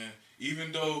what I'm saying?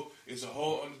 Even though it's a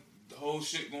whole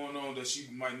shit going on that she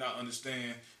might not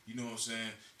understand, you know what I'm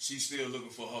saying? She's still looking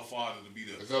for her father to be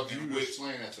there. It's up to you to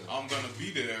explain that to her. I'm going to be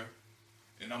there,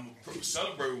 and I'm going to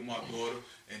celebrate with my daughter.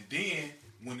 And then,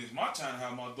 when it's my time to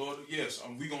have my daughter, yes,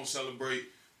 we going to celebrate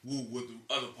with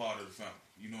the other part of the family.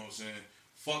 You know what I'm saying?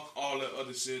 Fuck all that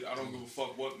other shit. I don't give a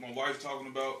fuck what my wife talking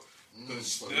about.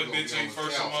 Because that bitch ain't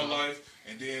first in my life.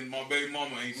 And then my baby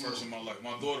mama ain't first in my life.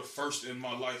 My daughter first in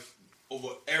my life over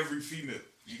every female.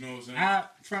 You know what I'm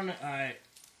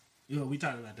saying? We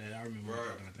talked about that. I remember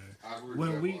talking about that. I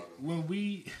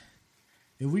agree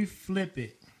if we flip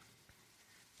it,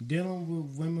 dealing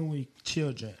with women with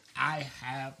children, I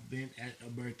have been at a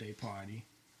birthday party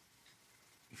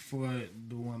for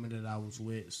the woman that I was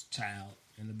with, child,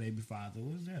 and the baby father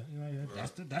was there. You know,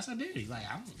 that's a duty. Like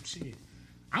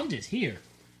I'm just here.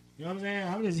 You know what I'm saying?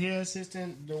 I'm just here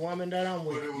assisting the woman that I'm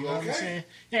with. But it was you know okay. what I'm saying?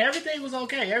 Yeah, everything was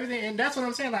okay. Everything, and that's what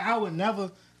I'm saying. Like I would never.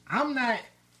 I'm not.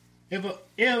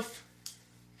 If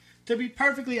to be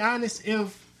perfectly honest,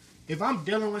 if I'm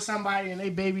dealing with somebody and they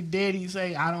baby daddy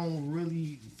say I don't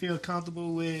really feel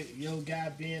comfortable with your guy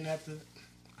being at the,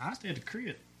 I stay at the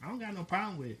crib. I don't got no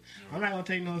problem with it. I'm not gonna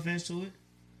take no offense to it.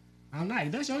 I'm not.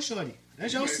 That's your shorty.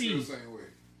 That's your seed.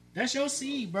 That's your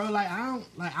seed, bro. Like I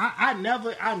don't like.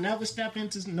 I never step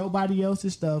into nobody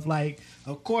else's stuff. Like,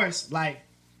 of course, like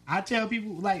I tell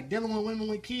people, like dealing with women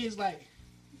with kids, like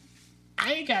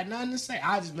I ain't got nothing to say.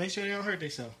 I just make sure they don't hurt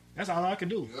themselves. That's all I can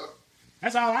do. Yep.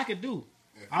 That's all I can do.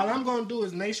 All I'm gonna do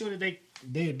is make sure that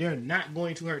they're not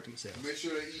going to hurt themselves. Make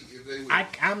sure they eat if they will.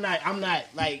 I'm not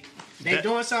like they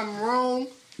doing something wrong.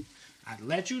 I'd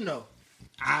let you know.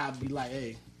 I'd be like,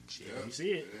 hey. Shit, you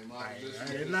see it.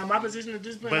 It's not my position to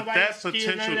discipline. But that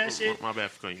potential. That shit. My bad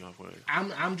for cutting you off.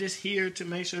 I'm just here to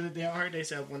make sure that they don't hurt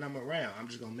themselves when I'm around. I'm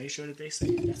just gonna make sure that they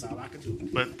safe. That's all I can do.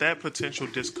 But that potential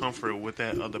discomfort with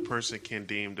that other person can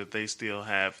deem that they still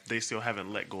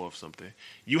haven't let go of something.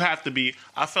 You have to be.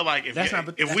 I feel like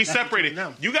if we separate it,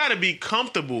 you got to be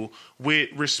comfortable with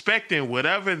respecting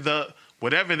whatever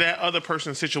that other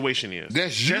person's situation is.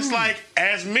 That's just like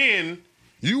as men.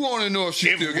 You want to know if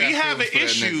she still got we have an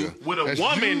issue with a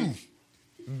woman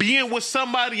being with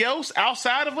somebody else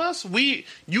outside of us,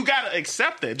 you got to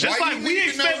accept that. Just like we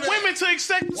expect women to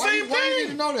accept the same thing. Why you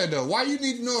need to know that, though? Why you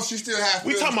need to know if she still has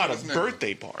feelings? We talking about a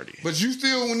birthday party. But you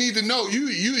still need to know.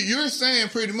 You're saying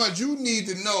pretty much you need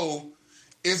to know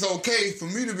it's okay for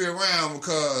me to be around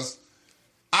because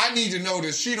I need to know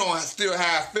that she don't still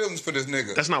have feelings for this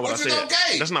nigga. That's not what I said.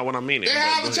 Okay. That's not what I mean. They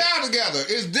have a child together.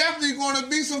 It's definitely going to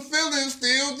be some feelings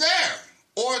still there.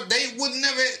 Or they would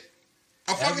never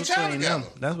a fucking child together.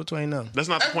 That's between them. That's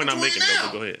not the point I'm making, though,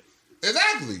 but go ahead.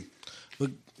 Exactly.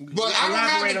 But I don't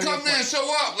have to come there and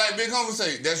show up like Big Homie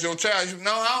say, that's your child.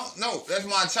 No, that's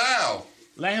my child.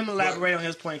 Let him elaborate on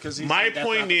his point because my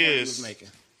point is,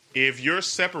 if you're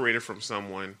separated from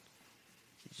someone,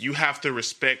 you have to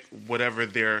respect whatever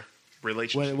their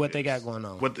relationship what they got going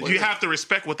on. You have to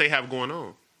respect what they have going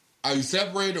on. Are you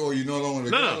separated or you no longer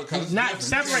together? No. Not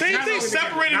separated. Same thing,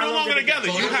 separated, no longer together.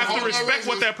 So you have to respect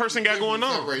what that person got going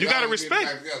on. You got to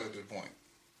respect.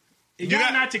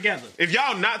 Y'all not together. If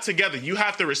y'all not together, you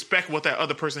have to respect what that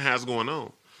other person has going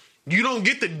on. You don't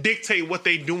get to dictate what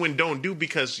they do and don't do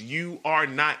because you are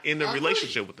not in a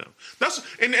relationship with them.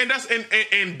 And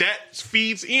that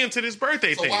feeds into this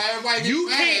birthday thing. So why everybody get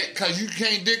mad? Because you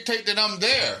can't dictate that I'm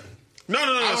there. No.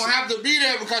 I don't have to be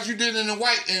there because you didn't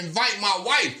invite my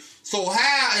wife. So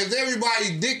how is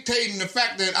everybody dictating the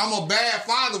fact that I'm a bad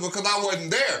father because I wasn't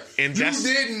there? And you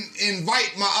didn't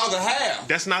invite my other half.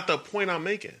 That's not the point I'm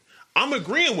making. I'm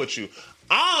agreeing with you.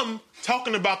 I'm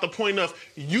talking about the point of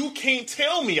you can't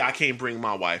tell me I can't bring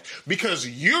my wife because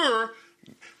you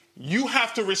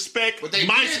have to respect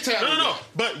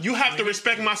but you have to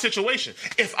respect my situation.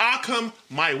 If I come,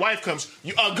 my wife comes,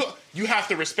 you have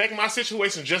to respect my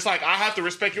situation just like I have to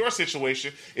respect your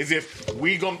situation. Is if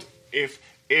we come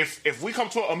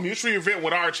to a mutual event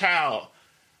with our child,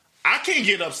 I can't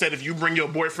get upset if you bring your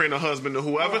boyfriend or husband or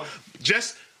whoever.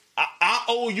 I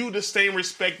owe you the same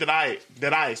respect that I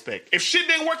expect. If shit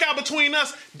didn't work out between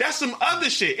us, that's some other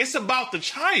shit. It's about the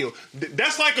child.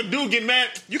 That's like a dude getting mad.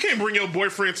 You can't bring your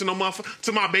boyfriend to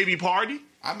my baby party.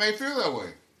 I may feel that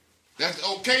way. That's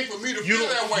okay for me to feel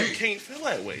that way. You can't feel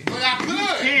that way. But I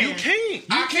could. You can't.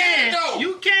 I can though.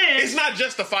 You can. It's not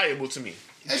justifiable to me.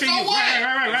 It's not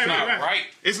right. It's not right.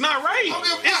 It's not right.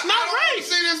 I don't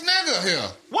see this nigga here.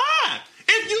 Why?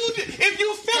 If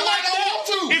you feel like that,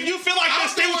 if you feel like that,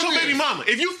 stay with your baby mama.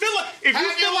 If you feel like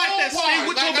that, stay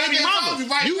with your baby mama.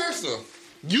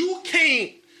 You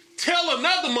can't tell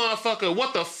another motherfucker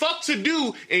what the fuck to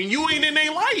do, and you ain't in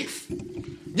their life.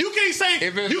 You can't say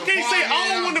I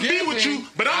don't want to be with you,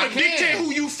 but I'm gonna dictate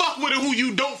who you fuck with and who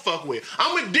you don't fuck with.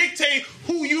 I'm gonna dictate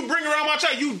who you bring around my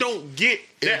child. You don't get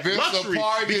that luxury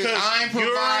because I'm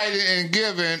providing and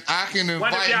giving. I can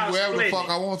invite whoever the fuck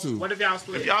I want to. What if y'all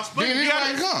split? Then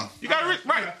anybody come. You gotta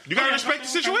respect the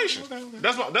situation.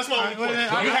 That's what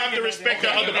you have to respect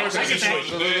the other person's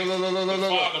situation. The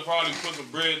father probably put some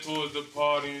bread towards the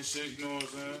party and shit. You know what I'm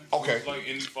saying? Okay, like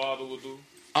any father would do.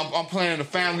 I'm planning a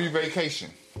family vacation.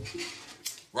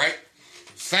 Right?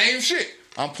 Same shit.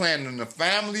 I'm planning a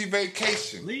family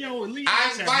vacation. Leo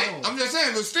I'm just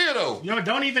saying, but still though.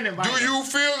 Don't even invite Do you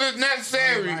feel it's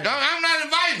necessary? I'm not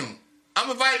inviting them. I'm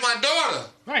inviting my daughter.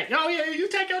 Right. Oh, yeah, you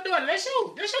take your daughter. That's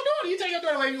you. That's your daughter. You take your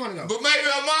daughter where you want to go. But maybe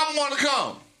her mom want to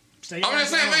come. I'm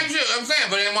just saying,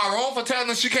 but am I wrong for telling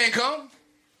her she can't come?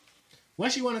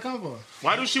 What she want to come for?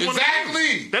 Why does she want to come?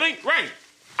 Exactly. That ain't right.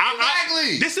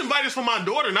 Exactly. This invite is for my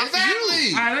daughter, not for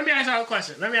you. All right, let me ask y'all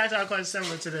a question.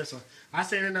 Similar to this one. I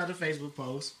seen another Facebook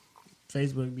post.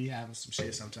 Facebook be having some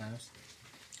shit sometimes.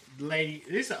 The lady,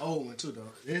 this is an old one too,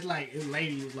 though. It's like, this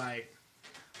lady was like,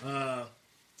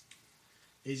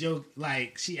 is your,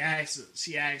 like, she asked,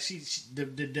 the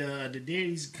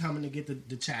daddy's coming to get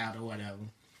the child or whatever.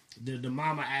 The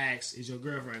mama asks, is your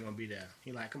girlfriend gonna be there?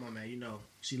 He like, come on, man, you know,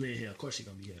 she live here. Of course she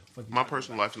gonna be here. My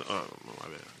personal life, my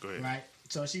bad. Go ahead. Right?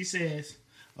 So she says,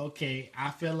 okay,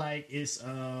 I feel like it's,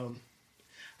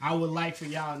 I would like for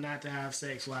y'all not to have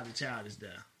sex while the child is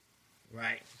there.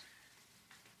 Right?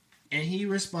 And he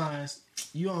responds,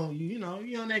 you on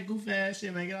that goof ass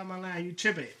shit, man, get out my line, you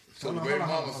tripping. So the baby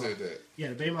mama said that. Yeah,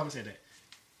 the baby mama said that.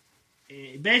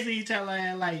 And basically, he tell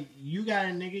her, like, you got a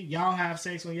nigga, y'all have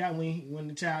sex when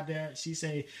the child there. She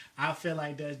say, I feel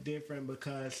like that's different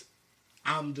because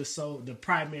I'm the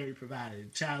primary provider. The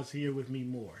child's here with me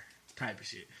more, type of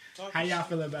shit. How y'all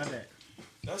feel about that?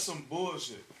 That's some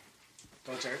bullshit.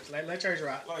 Go church. Let church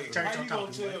rock. Like, church how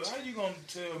you gonna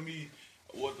tell me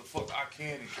what the fuck I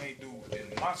can and can't do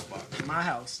in my spot? In my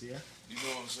house, yeah. You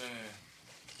know what I'm saying?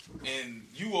 And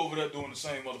you over there doing the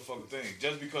same motherfucking thing.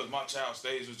 Just because my child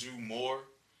stays with you more,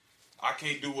 I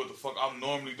can't do what the fuck I'm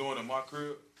normally doing in my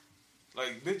crib.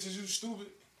 Like, bitches, you stupid.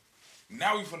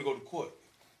 Now we finna go to court.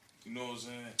 You know what I'm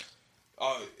saying?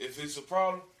 If it's a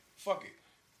problem, fuck it.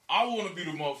 I want to be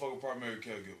the motherfucking primary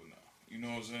caregiver now. You know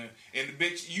what I'm saying? And the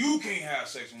bitch, you can't have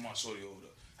sex with my shorty over there.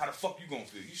 How the fuck you gonna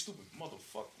feel? You stupid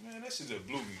motherfucker. Man, that shit just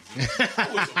blew me.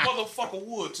 I wish a motherfucker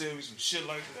would tell me some shit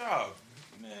like that. Oh,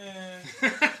 man.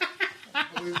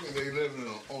 What do you think? They living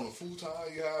on a futon,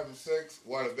 you having sex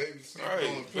while the baby's sleeping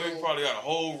on the pillow? They probably got a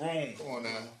whole room. Come on now.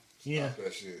 Yeah. Stop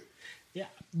that shit. Yeah.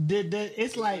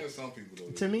 It's like, some people,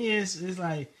 though, to me, it's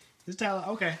like, just tell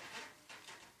her, okay,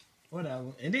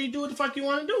 whatever. And then you do what the fuck you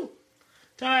want to do.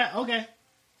 Tell her, okay.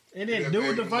 And then do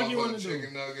what the fuck you want to do.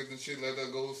 Chicken nuggets and shit, let her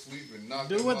go to sleep and knock.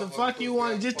 Do what the fuck you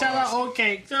want. Just tell her,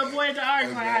 okay. Tell the boy to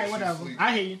argue, like, all right, whatever.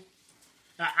 I hear you.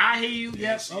 I hear you.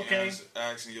 Yep. Okay.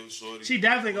 Asking your shorty. She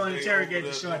definitely gonna interrogate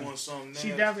the shorty. She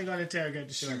definitely gonna interrogate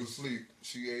the shorty. She was asleep.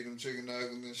 She ate them chicken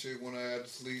nuggets and shit when I had to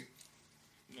sleep.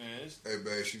 Man, hey,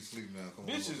 babe, she sleep now. Come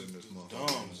on, bitches in this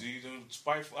dumb. See, them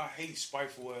spiteful. I hate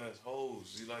spiteful ass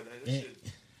hoes. See, like that.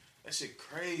 That shit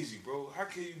crazy, bro. How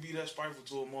can you be that spiteful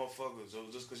to a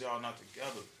motherfucker just because y'all not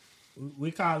together?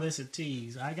 We call this a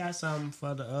tease. I got something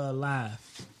for the live.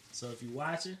 So if you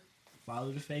watching,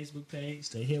 follow the Facebook page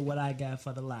to hear what I got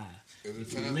for the live.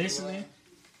 If you're listening,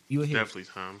 you'll hear.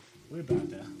 Definitely time. We're about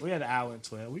there. We're at an hour and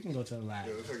 12. We can go to the live.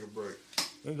 Yeah, let's take a break.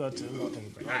 We're going to take a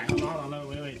break. All right, hold on.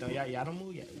 Wait. Y'all don't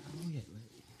move yet.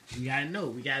 We got to know.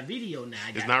 We got video now.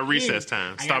 It's not recess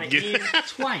time. Stop getting it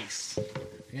twice.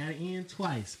 I got to end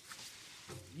twice.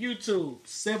 YouTube,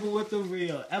 Simple with the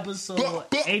Real, episode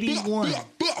 81.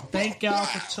 Thank y'all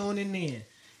for tuning in.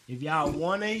 If y'all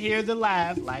want to hear the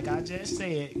live, like I just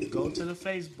said, go to the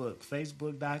Facebook,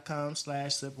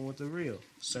 facebook.com/Sipping with the Real.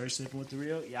 Search Sipping with the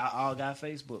Real. Y'all all got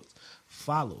Facebooks.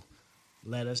 Follow.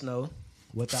 Let us know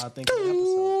what y'all think of the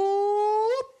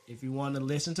episode. If you want to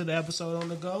listen to the episode on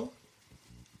the go,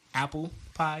 Apple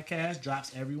Podcast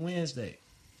drops every Wednesday.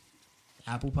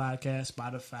 Apple Podcast,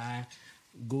 Spotify,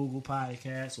 Google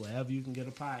Podcasts, wherever you can get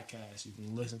a podcast, you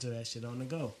can listen to that shit on the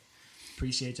go.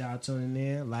 Appreciate y'all tuning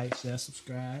in. Like, share,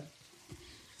 subscribe.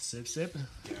 Sipping.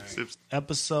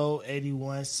 Episode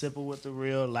 81, Sipping with the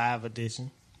Real live edition.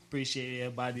 Appreciate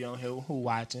everybody on here who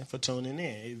watching for tuning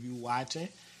in. If you watching,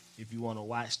 if you want to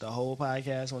watch the whole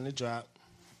podcast when it drop,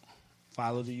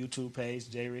 follow the YouTube page,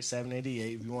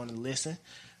 JRick788. If you want to listen,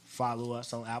 follow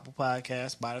us on Apple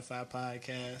Podcasts, Spotify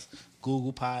Podcasts,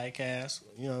 Google Podcasts.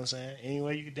 You know what I'm saying?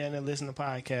 Anywhere you can down there listen to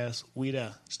podcasts, we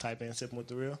there. Just type in Sipping with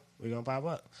the Real. We're going to pop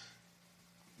up.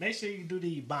 Make sure you do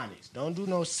the Ebonics. Don't do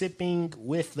no sipping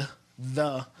with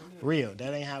the real.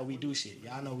 That ain't how we do shit.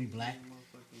 Y'all know we black.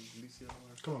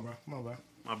 Come on, bro.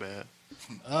 My bad.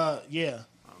 Yeah.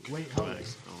 Okay. Wait, hold on.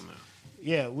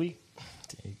 Yeah, we...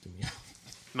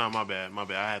 No, my bad.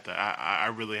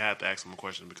 I really had to ask him a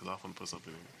question because I was going to put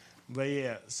something in. But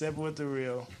yeah, Sipping with the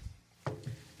Real,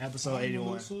 episode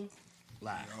 81.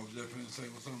 Live. I was just going to say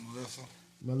what's up, Melissa.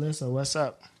 Melissa, what's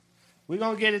up? We're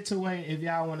going to get it to when, if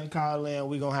y'all want to call in,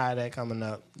 we're going to have that coming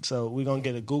up. So we're going to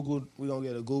get a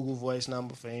Google voice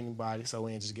number for anybody, so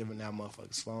we ain't just giving out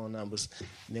motherfuckers phone numbers.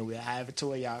 And then we'll have it to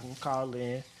where y'all can call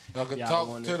in. Y'all can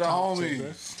talk to the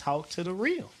homies. Talk to the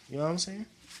real. You know what I'm saying?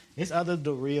 It's other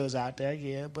the reals out there,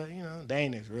 yeah, but you know they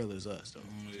ain't as real as us though.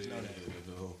 Just know that.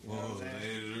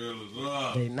 They ain't as real as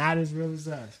us. They not as real as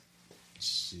us.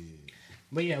 Shit.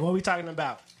 But yeah, what we talking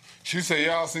about? She said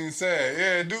y'all seem sad.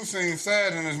 Yeah, it do seem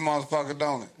sad in this motherfucker,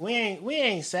 don't it? We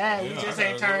ain't sad. We just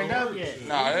ain't turned up yet.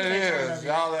 Nah, it is.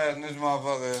 Y'all ass in this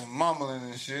motherfucker mumbling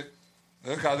and shit.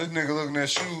 Look how this nigga looking at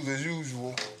shoes as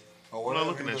usual. I'm not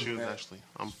looking at shoes, actually.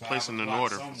 I'm placing an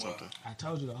order for something. I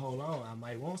told you to hold on. I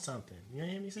might want something. You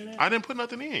didn't hear me say that? I didn't put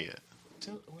nothing in yet.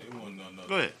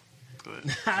 Go ahead.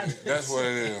 That's what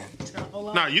it is. Hold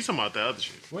on. Nah, you talking about that other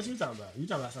shit. What you talking about? You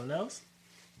talking about something else?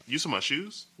 You talking about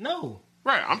shoes? No.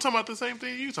 Right, I'm talking about the same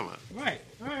thing you talking about. Right.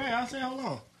 I'll say hold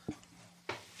on.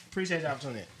 Appreciate the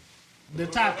opportunity. The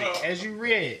topic, as you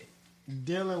read,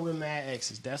 dealing with mad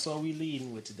exes. That's what we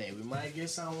leading with today. We might get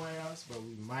somewhere else, but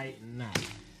we might not.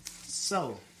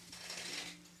 So,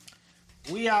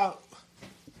 we I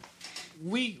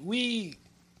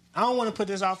don't want to put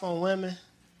this off on women,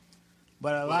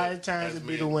 but a lot of times it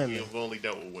be the women. You've only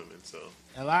dealt with women, so.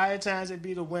 A lot of times it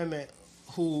be the women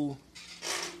who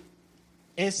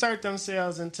insert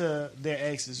themselves into their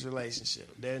ex's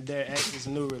relationship, their ex's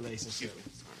new relationship.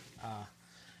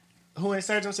 Who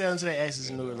insert themselves into their ex's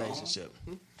new relationship.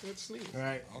 That's neat.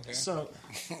 Right? Okay.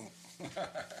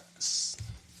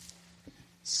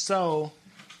 So,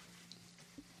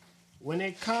 when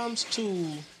it comes to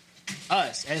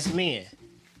us as men,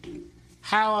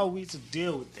 how are we to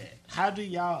deal with that? How do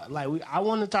y'all, I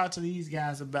want to talk to these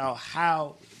guys about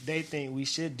how they think we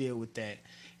should deal with that.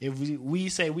 If we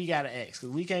say we got an ex,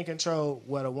 because we can't control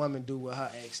what a woman do with her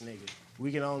ex nigga.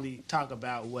 We can only talk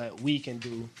about what we can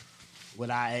do with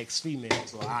our ex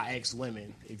females or our ex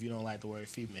women, if you don't like the word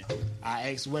female. Our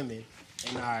ex women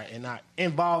and our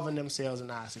involving themselves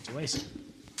in our situation.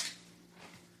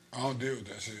 I don't deal with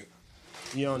that shit.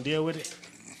 You don't deal with it?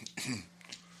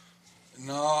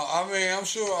 No, I mean, I'm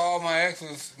sure all my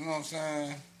exes, you know what I'm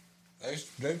saying,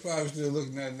 they probably still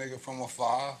looking at nigga from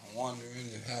afar, wondering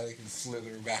how they can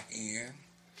slither back in.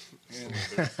 You know?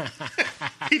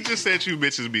 He just said you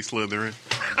bitches be slithering.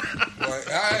 But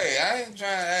I ain't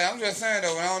trying. Hey, I'm just saying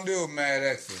though, I don't deal with mad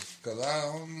exes because I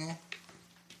don't know.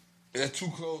 They're too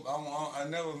close. I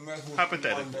never messed with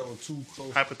someone that was too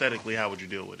close. Hypothetically, how would you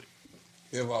deal with it?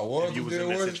 If I was If you was in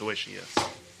that situation, yes.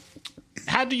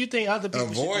 How do you think other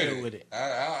people should deal with it?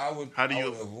 I would. How do you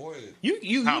avoid it?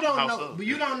 You How don't know, so? but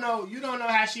you don't know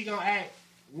how she gonna act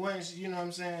once, you know what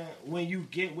I'm saying, when you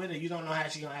get with her. You don't know how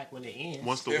she gonna act when it ends.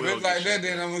 Once the If will it's like gets that, shut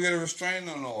then down. I'm gonna get a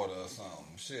restraining order or something.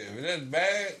 Shit, if it's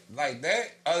bad like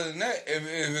that, other than that, if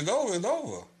it's over, it's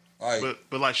over. Like,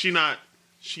 But like she not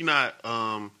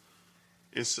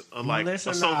it's like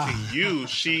Listen, assaulting you.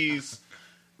 She's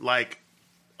like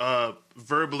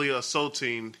verbally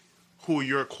assaulting who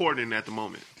you're courting at the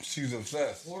moment. she's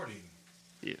obsessed.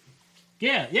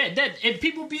 Yeah. And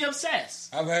people be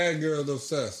obsessed. I've had girls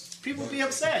obsessed. People be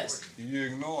obsessed. You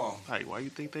ignore them. Like, why you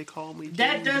think they call me?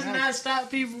 That does not stop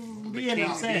people from being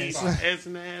obsessed. As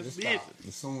an ass It's bitch.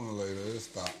 stop. Sooner or later, it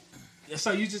stop.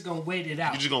 So you just gonna wait it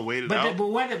out. You just gonna wait it but out.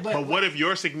 But what if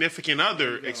your significant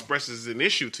other expresses an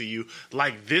issue to you?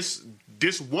 Like this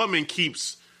woman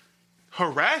keeps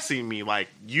harassing me. Like,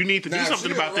 you need to do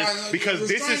something about this because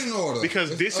this is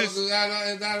it's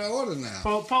out of order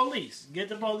now. Police, get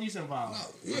the police involved.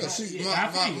 Yeah, I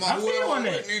feel on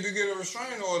that. Need to get a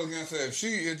restraining order against her. If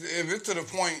it's to the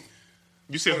point.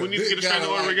 You said who needs to get a restraining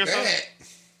order against her?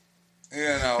 You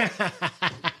know,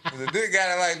 the dick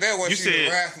got it like that when she's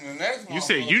harassing the next one. You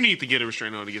said you need to get a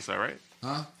restraining order against her, right?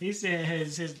 Huh? He said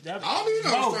his I don't need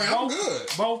no restraining. I'm good.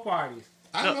 Both parties.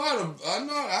 I know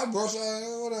I brush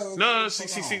her, whatever. No,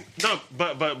 see, no,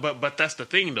 but that's the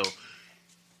thing though.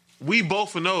 We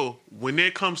both know when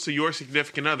it comes to your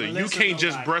significant other, you can't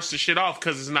just brush the shit off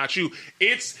because it's not you.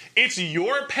 It's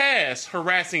your past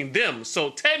harassing them. So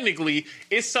technically,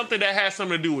 it's something that has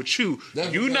something to do with you.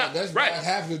 That's right. Not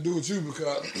have to do with you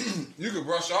because you can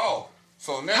brush off.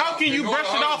 So now, how can you brush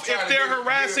it off if they're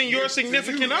harassing your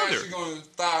significant other? She's going to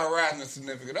start harassing the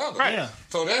significant other. Right. Yeah.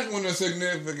 So that's when the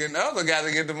significant other got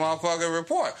to get the motherfucking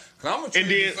report. Because I'm going to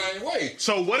treat you the same way.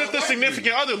 So what if the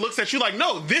significant other looks at you like,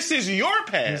 no, this is your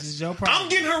past. This is your problem. I'm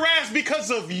getting harassed because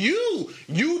of you.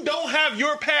 You don't have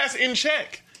your past in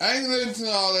check. I ain't listening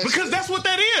to all that because shit. That's what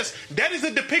that is. That is a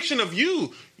depiction of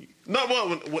you. No,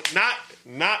 well,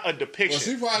 not a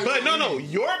depiction. Well, but no,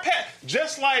 your past.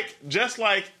 Just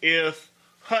like if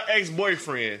her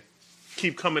ex-boyfriend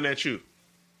keep coming at you.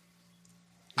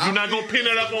 You're not gonna pin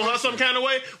it up on her some kind of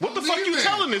way? What the fuck you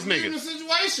telling this nigga? I'm in a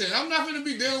situation. I'm not gonna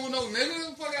be dealing with no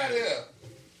nigga. Fuck out of here.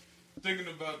 Thinking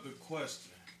about the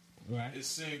question, right? It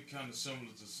seemed kind of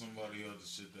similar to somebody other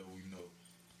shit that we know.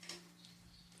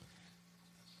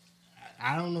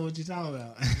 I don't know what you're talking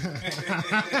about.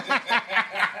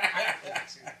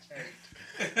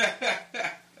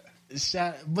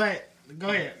 But go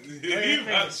ahead.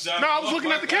 No, I was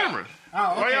looking at the camera.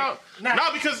 Oh, okay.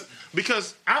 No,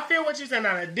 because I feel what you're saying.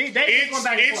 Now,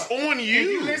 it's on you. If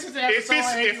you listen to episode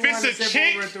if it's a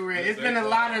chick, it's been a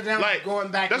lot of them going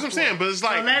back. That's what I'm saying. But it's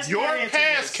like your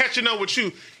past catching up with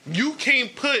you. You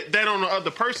can't put that on the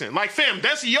other person. Like, fam,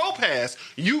 that's your past.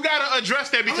 You gotta address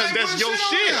that because that's your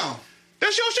shit.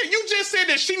 That's your shit. You just said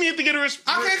that she needed to get a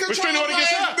restraining order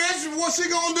against her. Bitch, what she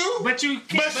gonna do? But you,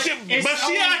 but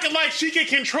she acting like she can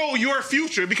control your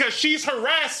future because she's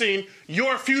harassing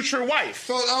your future wife.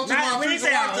 So don't you want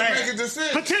future wife to make a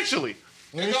decision? Potentially.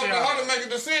 It's up to her to make a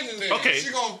decision then. Okay.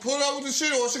 She gonna pull up with the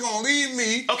shit or she gonna leave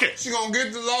me. Okay. She gonna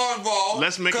get the law involved.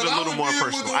 Let's make it a little more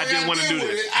personal. I didn't want to do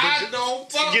this. I don't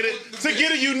fuck to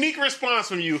get a unique response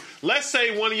from you. Let's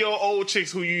say one of your old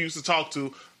chicks who you used to talk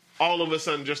to all of a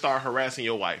sudden just start harassing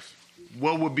your wife.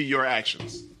 What would be your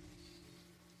actions?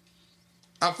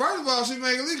 First of all, she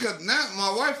make a leak because now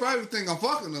my wife probably think I'm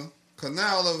fucking her. Because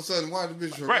now all of a sudden, why the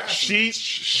bitch harassing right?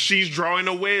 She's drawing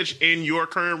a wedge in your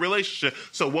current relationship.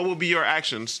 So what would be your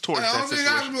actions towards that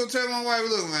situation? I can do is tell my wife,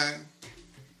 look, man,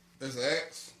 it's an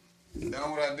ex. Done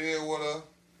what I did with her.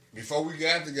 Before we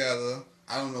got together,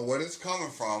 I don't know where it's coming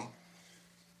from.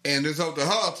 And it's up to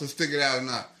her to stick it out or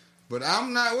not. But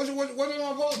I'm not. What am I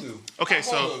supposed to do? Okay,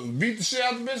 so beat the shit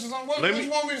out of the bitch or something. What do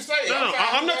you want me to say? No,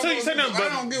 I'm not telling you to say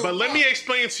nothing. But let me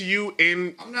explain to you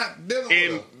I'm not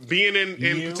dealing with being in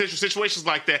potential situations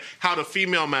like that how the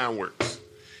female mind works.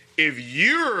 If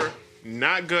you're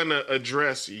not gonna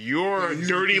address your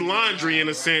dirty laundry in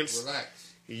a sense,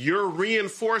 you're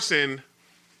reinforcing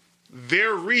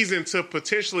their reason to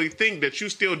potentially think that you're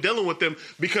still dealing with them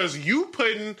because you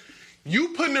putting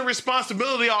the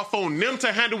responsibility off on them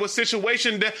to handle a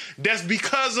situation that's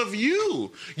because of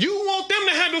you. You want them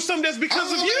to handle something that's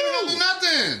because of you. I don't do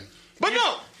nothing. But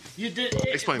no. You did.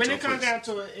 Explain when to it him, comes please. down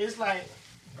to it, it's like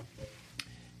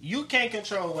you can't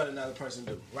control what another person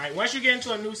do. Right? Once you get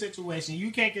into a new situation, you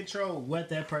can't control what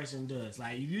that person does.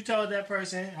 Like if you told that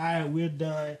person, "All right, we're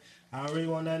done. I don't really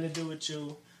want nothing to do with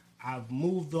you. I've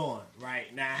moved on."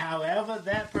 Right now, however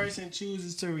that person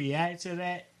chooses to react to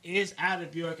that is out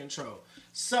of your control.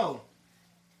 So,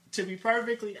 to be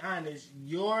perfectly honest,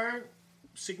 your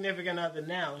significant other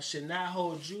now should not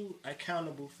hold you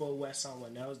accountable for what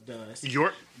someone else does.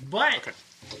 But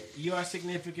your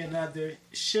significant other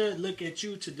should look at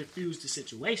you to diffuse the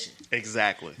situation.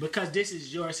 Exactly. Because this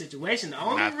is your situation. The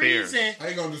only Not reason... theirs. How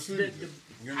you going to distribute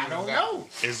it? I don't know.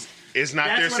 It's not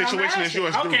That's their what I'm situation, it's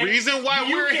yours. asking. The Okay. reason why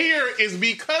we're here is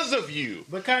because of you.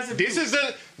 Because of this you.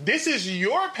 This is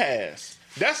your past.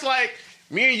 That's like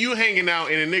me and you hanging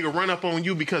out and a nigga run up on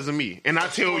you because of me. And I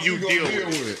tell you deal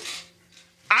with it.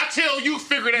 I tell you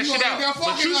figure that shit out.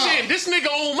 But you saying this nigga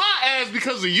on my ass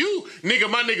because of you. Nigga,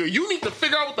 my nigga, you need to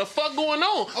figure out what the fuck going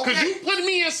on. Because you put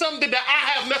me in something that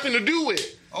I have nothing to do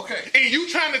with. Okay. And you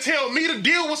trying to tell me to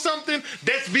deal with something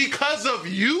that's because of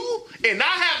you? And I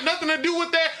have nothing to do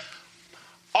with that?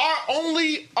 Our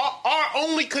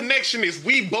only connection is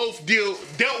we both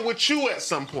dealt with you at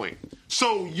some point.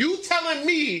 So you telling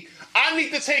me I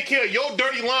need to take care of your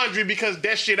dirty laundry because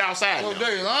that shit outside. Your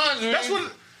dirty laundry? That's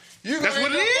what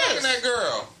it is. That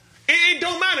girl. It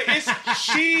don't matter.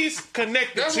 She's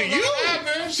connected to you.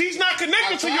 She's not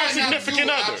connected to your significant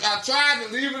other. I tried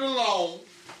to leave it alone.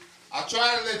 I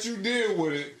tried to let you deal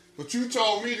with it, but you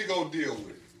told me to go deal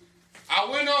with it. I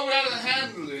went over there to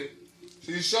handle it.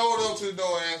 She showed up to the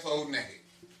door asshole naked.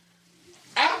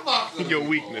 I fucked her. Your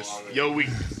weakness. I'm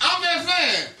just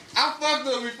saying. I fucked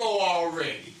her before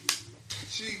already.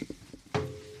 She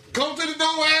come to the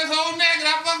door asshole naked.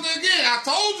 I fucked her again. I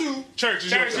told you. Church, you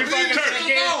fucking her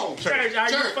again. Church, are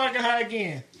you fucking her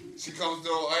again? She comes to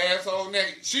the asshole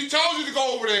naked. She told you to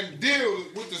go over there and deal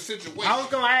with the situation. I was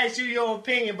going to ask you your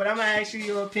opinion, but I'm going to ask you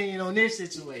your opinion on this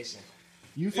situation.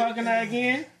 You fucking her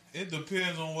again? It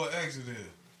depends on what ex it is.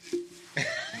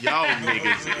 Y'all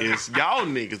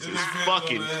niggas is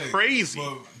fucking crazy.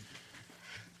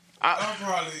 I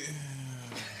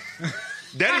probably...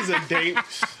 That is a date.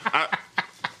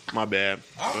 My bad.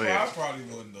 I probably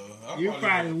wouldn't though. You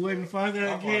probably wouldn't fuck her again?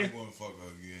 I probably wouldn't fuck her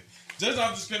again. Just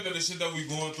off the script of the shit that we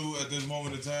going through at this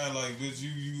moment in time, like, bitch,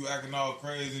 you acting all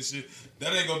crazy and shit,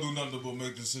 that ain't gonna do nothing but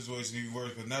make the situation even worse,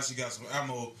 because now she got some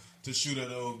ammo to shoot at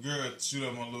the old girl, shoot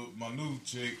at my new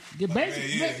chick. Yeah, like,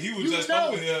 man, he was just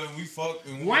over here and we fucked.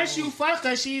 And once you fuck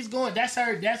her, she's going. That's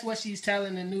her. That's what she's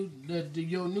telling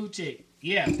your new chick.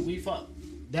 Yeah, we fuck.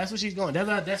 That's what she's going.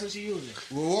 That's what she's using.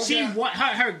 Well,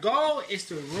 her goal is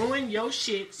to ruin your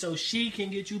shit so she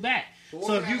can get you back. Well,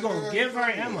 so if you gonna give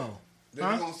her ammo,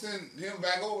 They're gonna send him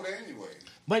back over there anyway.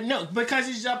 But no, because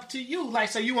it's up to you. Like,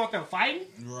 so you want them fighting?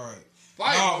 Right.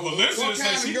 Fight. No, Valencia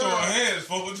said she throwing hands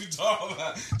for what you talking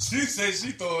about. She said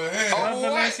she throwing hands.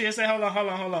 Valencia say, hold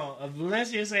on.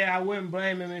 Valencia say I wouldn't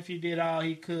blame him if he did all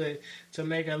he could to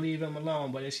make her leave him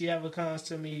alone. But if she ever comes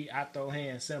to me, I throw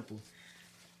hands. Simple.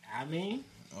 I mean,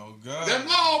 oh God, that's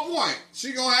my whole point.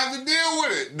 She gonna have to deal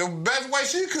with it the best way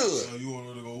she could. So you want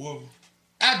her to go whoop her?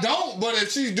 I don't, but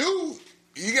if she do,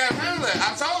 you gotta handle that.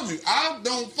 I told you, I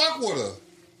don't fuck with her.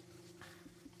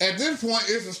 At this point,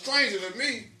 it's a stranger to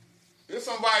me. It's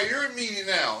somebody you're meeting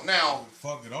now. Now,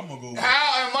 fuck it, I'm gonna go.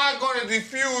 How am I going to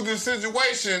defuse the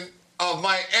situation of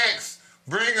my ex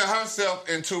bringing herself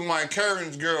into my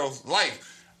current girl's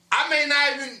life? I may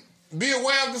not even be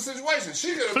aware of the situation.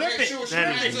 She could have been. She was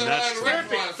arranged to her at a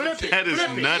restaurant. That is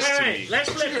nuts to me. Let's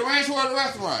flip it. She arranged to her at a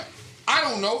restaurant. I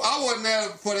don't know. I wasn't there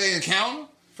for the encounter.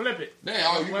 Flip it.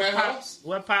 Damn, you met her?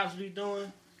 What Pops be doing?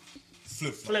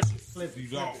 Flip it. You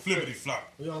don't flippity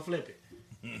flop. We gonna flip it.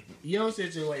 Your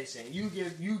situation, you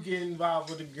get involved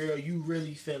with a girl you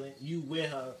really feeling, you with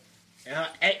her, and her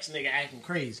ex nigga acting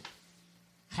crazy.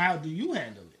 How do you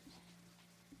handle it?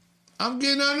 I'm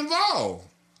getting uninvolved.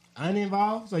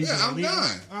 Uninvolved? So you I'm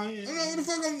done. Oh, yeah. I don't know what the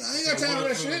fuck I ain't got time for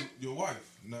that shit. Your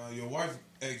wife. Now, your wife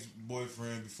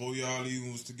ex-boyfriend, before y'all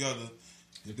even was together,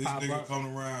 if this nigga up.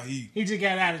 come around, he just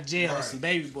got out of jail on right. some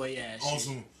baby boy ass on shit.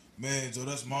 some, man, so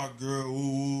that's my girl,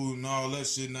 ooh, and all that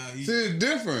shit. Now he... See, it's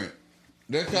different.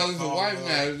 That's because it's a wife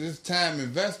now. It's time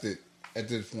invested at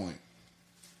this point.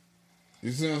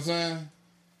 You see what I'm saying?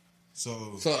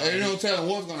 So ain't no telling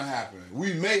what's gonna happen.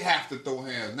 We may have to throw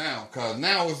hands now, cause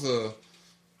now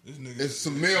it's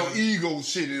some male ego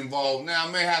shit involved. Now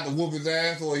I may have to whoop his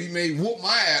ass, or he may whoop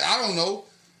my ass. I don't know,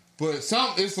 but it's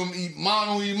some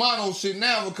mano shit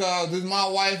now because this is my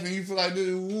wife and you feel like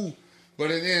this. Woo.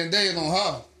 But at the end of the day, it's on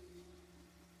her,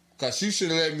 cause she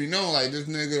should have let me know like this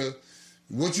nigga,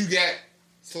 what you got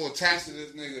so attached to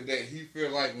this nigga that he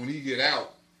feel like when he get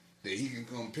out that he can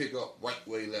come pick up right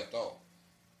where he left off.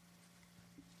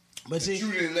 But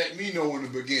you didn't let me know in the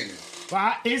beginning.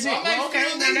 Well, is it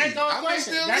okay? Now that's no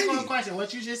question. That's no question.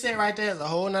 What you just said right there is a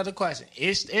whole nother question.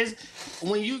 It's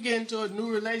when you get into a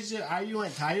new relationship, are you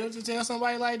entitled to tell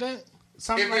somebody like that?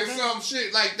 Something if like it's that? some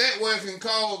shit like that where it can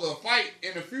cause a fight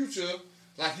in the future,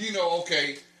 like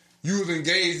okay, you was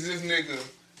engaged to this nigga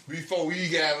before he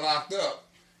got locked up,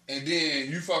 and then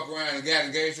you fuck around and got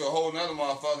engaged to a whole nother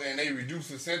motherfucker, and they reduce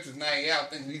the sentence. Now he out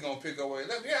thinking he gonna pick up where he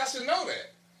left. Yeah, I should know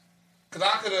that. Cause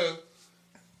I could have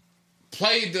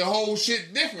played the whole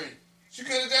shit different. She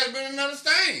could have just been another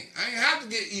stain. I ain't have to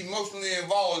get emotionally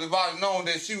involved if I'd known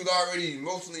that she was already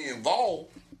emotionally involved.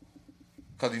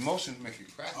 Cause emotions make you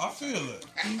cry. I feel it.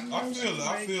 I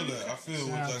feel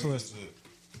what that just said.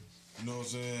 You know what I'm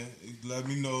saying? Let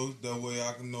me know. That way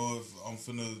I can know if I'm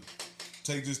finna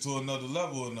take this to another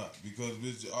level or not. Because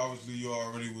bitch, obviously you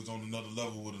already was on another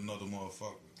level with another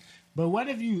motherfucker. But what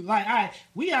if you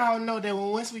we all know that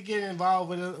once we get involved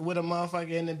with a motherfucker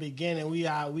in the beginning, we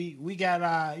got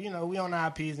our we on our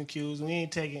P's and Q's. We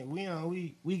ain't taking we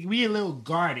a little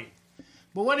guarded.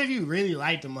 But what if you really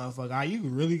like the motherfucker? Are you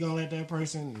really gonna let that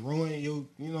person ruin you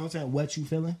know what I'm saying, what you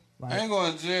feeling? Like, I ain't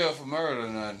going to jail for murder or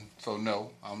nothing. So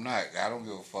no, I'm not. I don't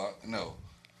give a fuck. No.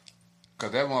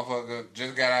 Cause that motherfucker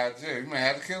just got out of jail. You may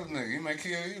have to kill the nigga. He may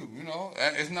kill you. You know,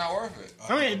 it's not worth it.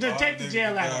 Take the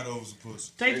jail out of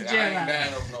it. Take the jail out of it. I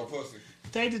ain't dying over no pussy.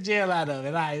 Take the jail out of it.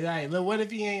 All right. Look, what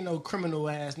if he ain't no criminal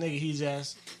ass nigga? He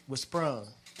just was sprung.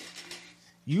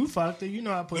 You fucked her. You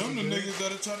know how pussy. Them the niggas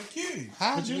that'll try to kill you.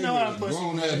 But you know how pussy.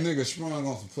 Grown ass nigga sprung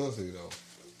on some pussy though.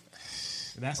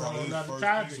 That's a whole nother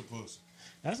topic.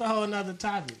 That's a whole nother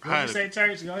topic. What you say,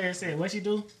 Church? Go ahead and say it. What she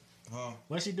do? Huh?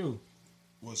 What she do?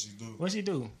 What she do? What she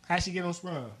do? How she get on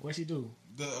sprung? What she do?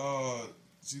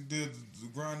 She did the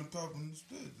grind the pepper and the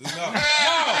spit.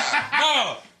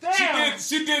 No. Damn.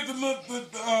 She did the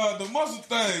muscle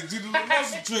thing. She did the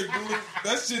muscle trick.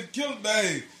 That shit killed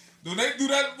me. Do they do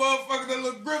that motherfucker, that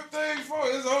little grip thing for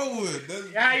it? It's over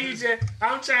with.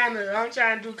 I'm trying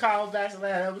to do callbacks to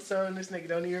that episode, and this nigga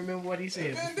don't even remember what he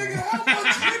said. Man, nigga, how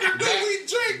much nigga do we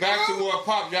drink? Back to what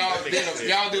Pop, y'all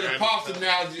did a Pop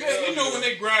analogy. Yeah, you know when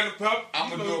they grind the pepper.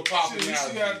 I'm gonna do a Pop analogy. You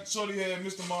see how Shorty had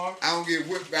Mr. Mark? I don't get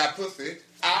whipped by pussy.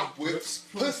 I whips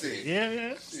pussy. Yeah.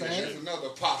 That's another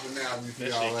Pop analogy for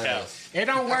y'all ass. It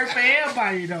don't work for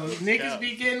everybody though. Niggas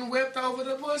be getting whipped over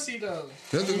the pussy though.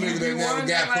 There's a nigga that never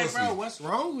got pussy. Bro, what's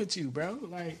wrong with you, bro?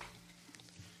 Like,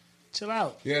 chill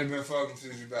out. You ain't been fucking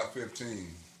since you about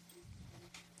 15.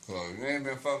 So if you ain't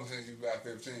been fucking since you about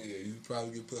 15, yeah, you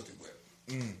probably get pussy whipped.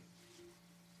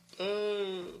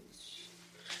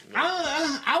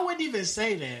 I wouldn't even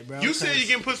say that, bro. You said you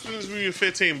getting pussy when you're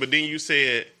 15, but then you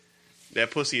said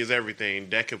that pussy is everything.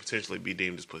 That could potentially be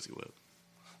deemed as pussy whip.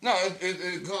 No,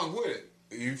 it comes with it.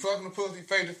 You fucking the pussy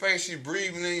face to face, she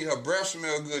breathing in you, her breath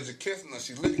smell good, you're kissing her,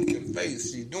 she licking your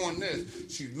face, she doing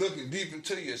this, she looking deep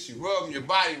into you, she rubbing your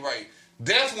body right.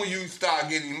 That's when you start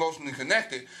getting emotionally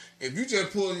connected. If you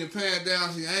just pulling your pants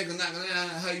down, she ain't knocking down,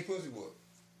 how you pussy whip?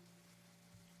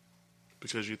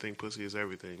 Because you think pussy is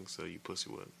everything, so you pussy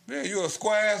whip. Yeah, you a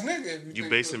square ass nigga. If you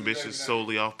basing bitches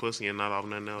solely off pussy and not off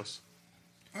nothing else.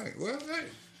 Hey, well, hey.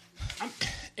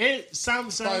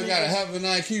 Probably got a hell of an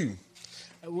IQ.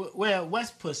 Well, what's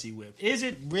pussy whip? Is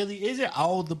it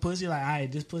all the pussy? Like, all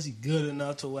right, this pussy good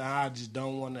enough to where I just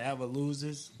don't want to ever lose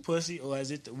this pussy? Or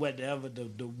is it whatever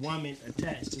the woman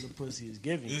attached to the pussy is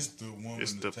giving? It's the woman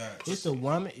attached. It's the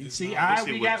woman. It's See, we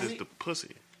got the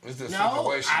pussy. It's the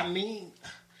situation. I mean,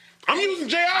 I'm using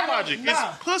JI logic.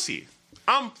 It's pussy.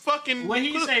 I'm fucking. When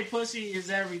he say pussy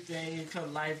is everything, because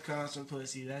life comes from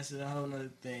pussy. That's a whole other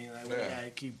thing. Like, we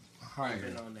gotta keep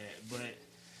harping on that. But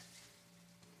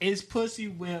is pussy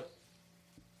whip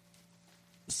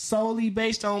solely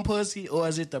based on pussy, or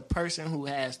is it the person who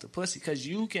has the pussy? Because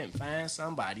you can find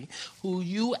somebody who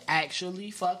you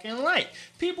actually fucking like.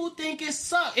 People think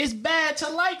it's bad to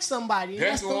like somebody.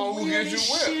 That's the one who gets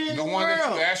you whipped. The one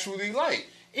that you actually like.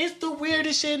 It's the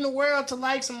weirdest shit in the world to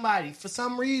like somebody for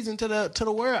some reason to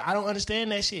the world. I don't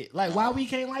understand that shit. Like, why we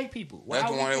can't like people? Why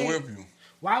that's the one that whip you.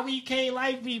 Why we can't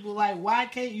like people? Like, why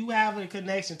can't you have a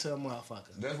connection to a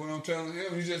motherfucker? That's what I'm telling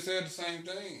him. You just said the same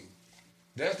thing.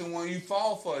 That's the one you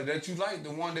fall for, that you like,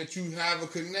 the one that you have a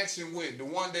connection with, the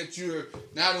one that you're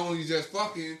not only just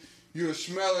fucking, you're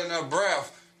smelling her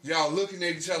breath. Y'all looking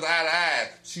at each other eye to eye.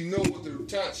 She know what to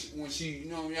touch when she,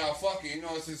 y'all fucking.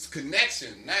 It's this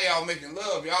connection. Now y'all making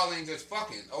love. Y'all ain't just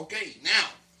fucking. Okay, now.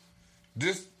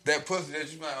 That pussy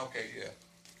that you like, okay, yeah.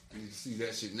 I need to see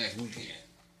that shit next weekend.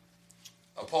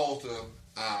 Opposed to,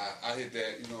 I hit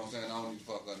that, you know what I'm saying, I don't need to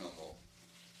fuck her no more.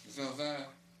 You see what I'm saying?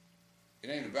 It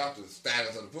ain't about the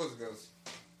status of the pussy, because,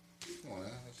 come on,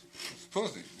 it's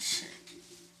pussy.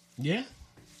 Yeah.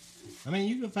 I mean,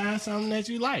 you can find something that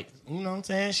you like. You know what I'm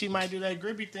saying? She might do that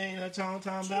grippy thing that y'all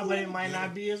talking about, but it might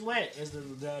not be as wet as the you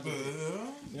know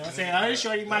what I'm saying? Other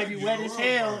shorty might be wet as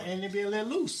hell and it be a little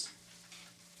loose.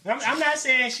 I'm not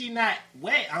saying she not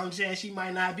wet. I'm saying she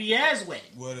might not be as wet.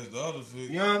 What is the other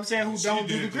thing? You know what I'm saying? Who don't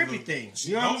do the grippy thing.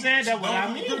 You know what I'm saying? That's what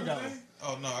I mean, though.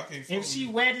 Oh, no, I can't. If she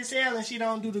wet as hell and she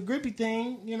don't do the grippy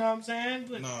thing, you know what I'm saying?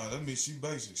 But, nah, that means she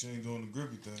basic. She ain't doing the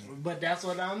grippy thing. But that's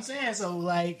what I'm saying. So,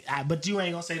 like, but you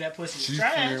ain't gonna say that pussy is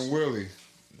trash. She's friend Willie.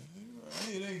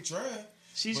 It ain't trash.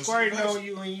 She's squirting on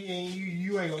you and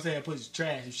you ain't gonna say that pussy's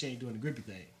trash if she ain't doing the grippy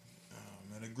thing. Oh,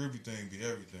 man, the grippy thing be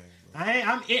everything.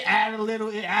 It add a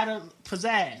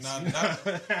pizzazz.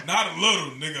 Not a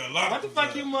little, nigga. A lot. What the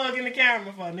fuck you mugging the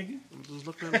camera for, nigga? I'm just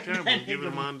looking at the camera,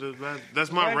 giving mine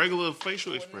that's my regular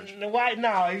facial expression. Why?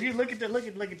 No, if you look at that,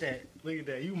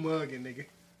 you mugging, nigga.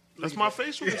 That's my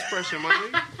facial expression, my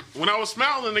nigga. When I was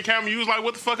smiling in the camera, you was like,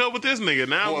 "What the fuck up with this nigga?"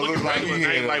 Now I'm looking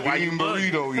regular. Like, why you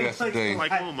mugging? Yesterday.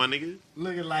 Like, come on, my nigga.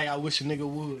 Looking like I wish a nigga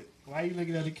would. Why you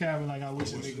looking at the camera like I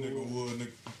wish a nigga would?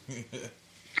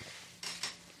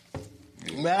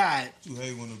 Right. You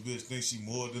hate when a bitch thinks she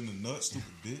more than a nut,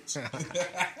 stupid bitch.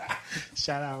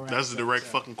 Shout out Rax. That's a direct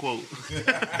fucking quote.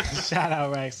 Shout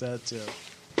out Rax up too.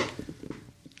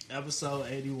 Episode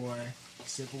 81,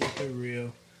 Sipping with the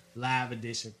Real, live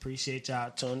edition. Appreciate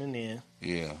y'all tuning in.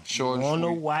 Yeah, short and Want to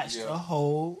sweet. watch the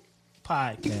whole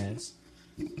podcast?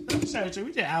 Sorry,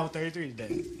 we did hour 33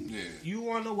 today. Yeah. You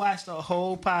want to watch the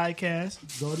whole podcast?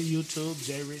 Go to YouTube,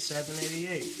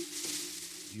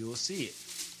 JRich788. You'll see it.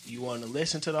 You want to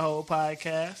listen to the whole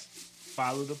podcast?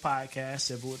 Follow the podcast,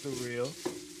 Sipping with the Real,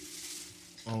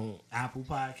 on Apple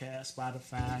Podcasts,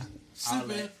 Spotify, all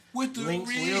that. With the Links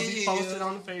real. will be posted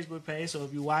on the Facebook page. So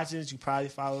if you watch this, you probably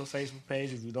follow the Facebook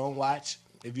page. If you don't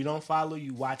follow,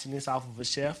 you watching this off of a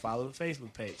chef, follow the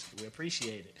Facebook page. We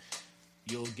appreciate it.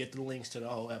 You'll get the links to the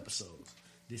whole episodes.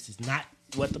 This is not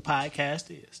what the podcast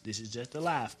is. This is just the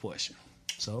live portion.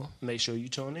 So make sure you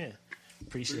tune in.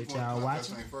 Appreciate y'all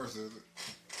watching. First, is it?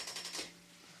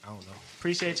 I don't know.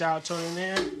 Appreciate y'all tuning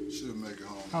in. Should make it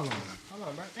home. Hold on,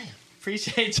 bro. Damn.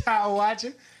 Appreciate y'all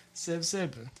watching. Sipping.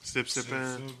 Sipping.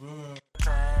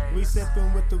 We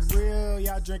sipping with the real,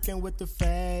 y'all drinking with the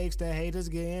fakes. The haters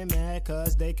getting mad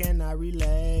cause they cannot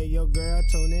relate. Your girl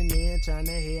tuning in, trying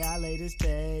to hear our latest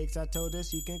takes. I told her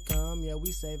she can come, yeah,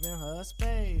 we saving her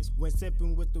space. When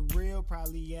sipping with the real,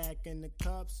 probably yak in the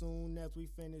cup. Soon as we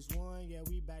finish one, yeah,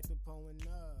 we back to pulling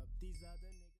up. These other